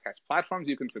major podcast platforms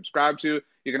you can subscribe to.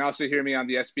 You can also hear me on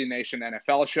the SB Nation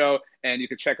NFL show, and you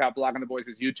can check out Blogging the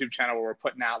Boys' YouTube channel, where we're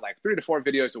putting out like 3 to 4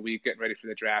 videos a week, getting ready for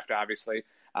the draft, obviously.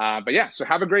 So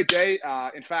have a great day.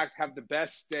 In fact, have the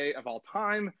best day of all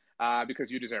time because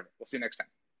you deserve it. We'll see you next time.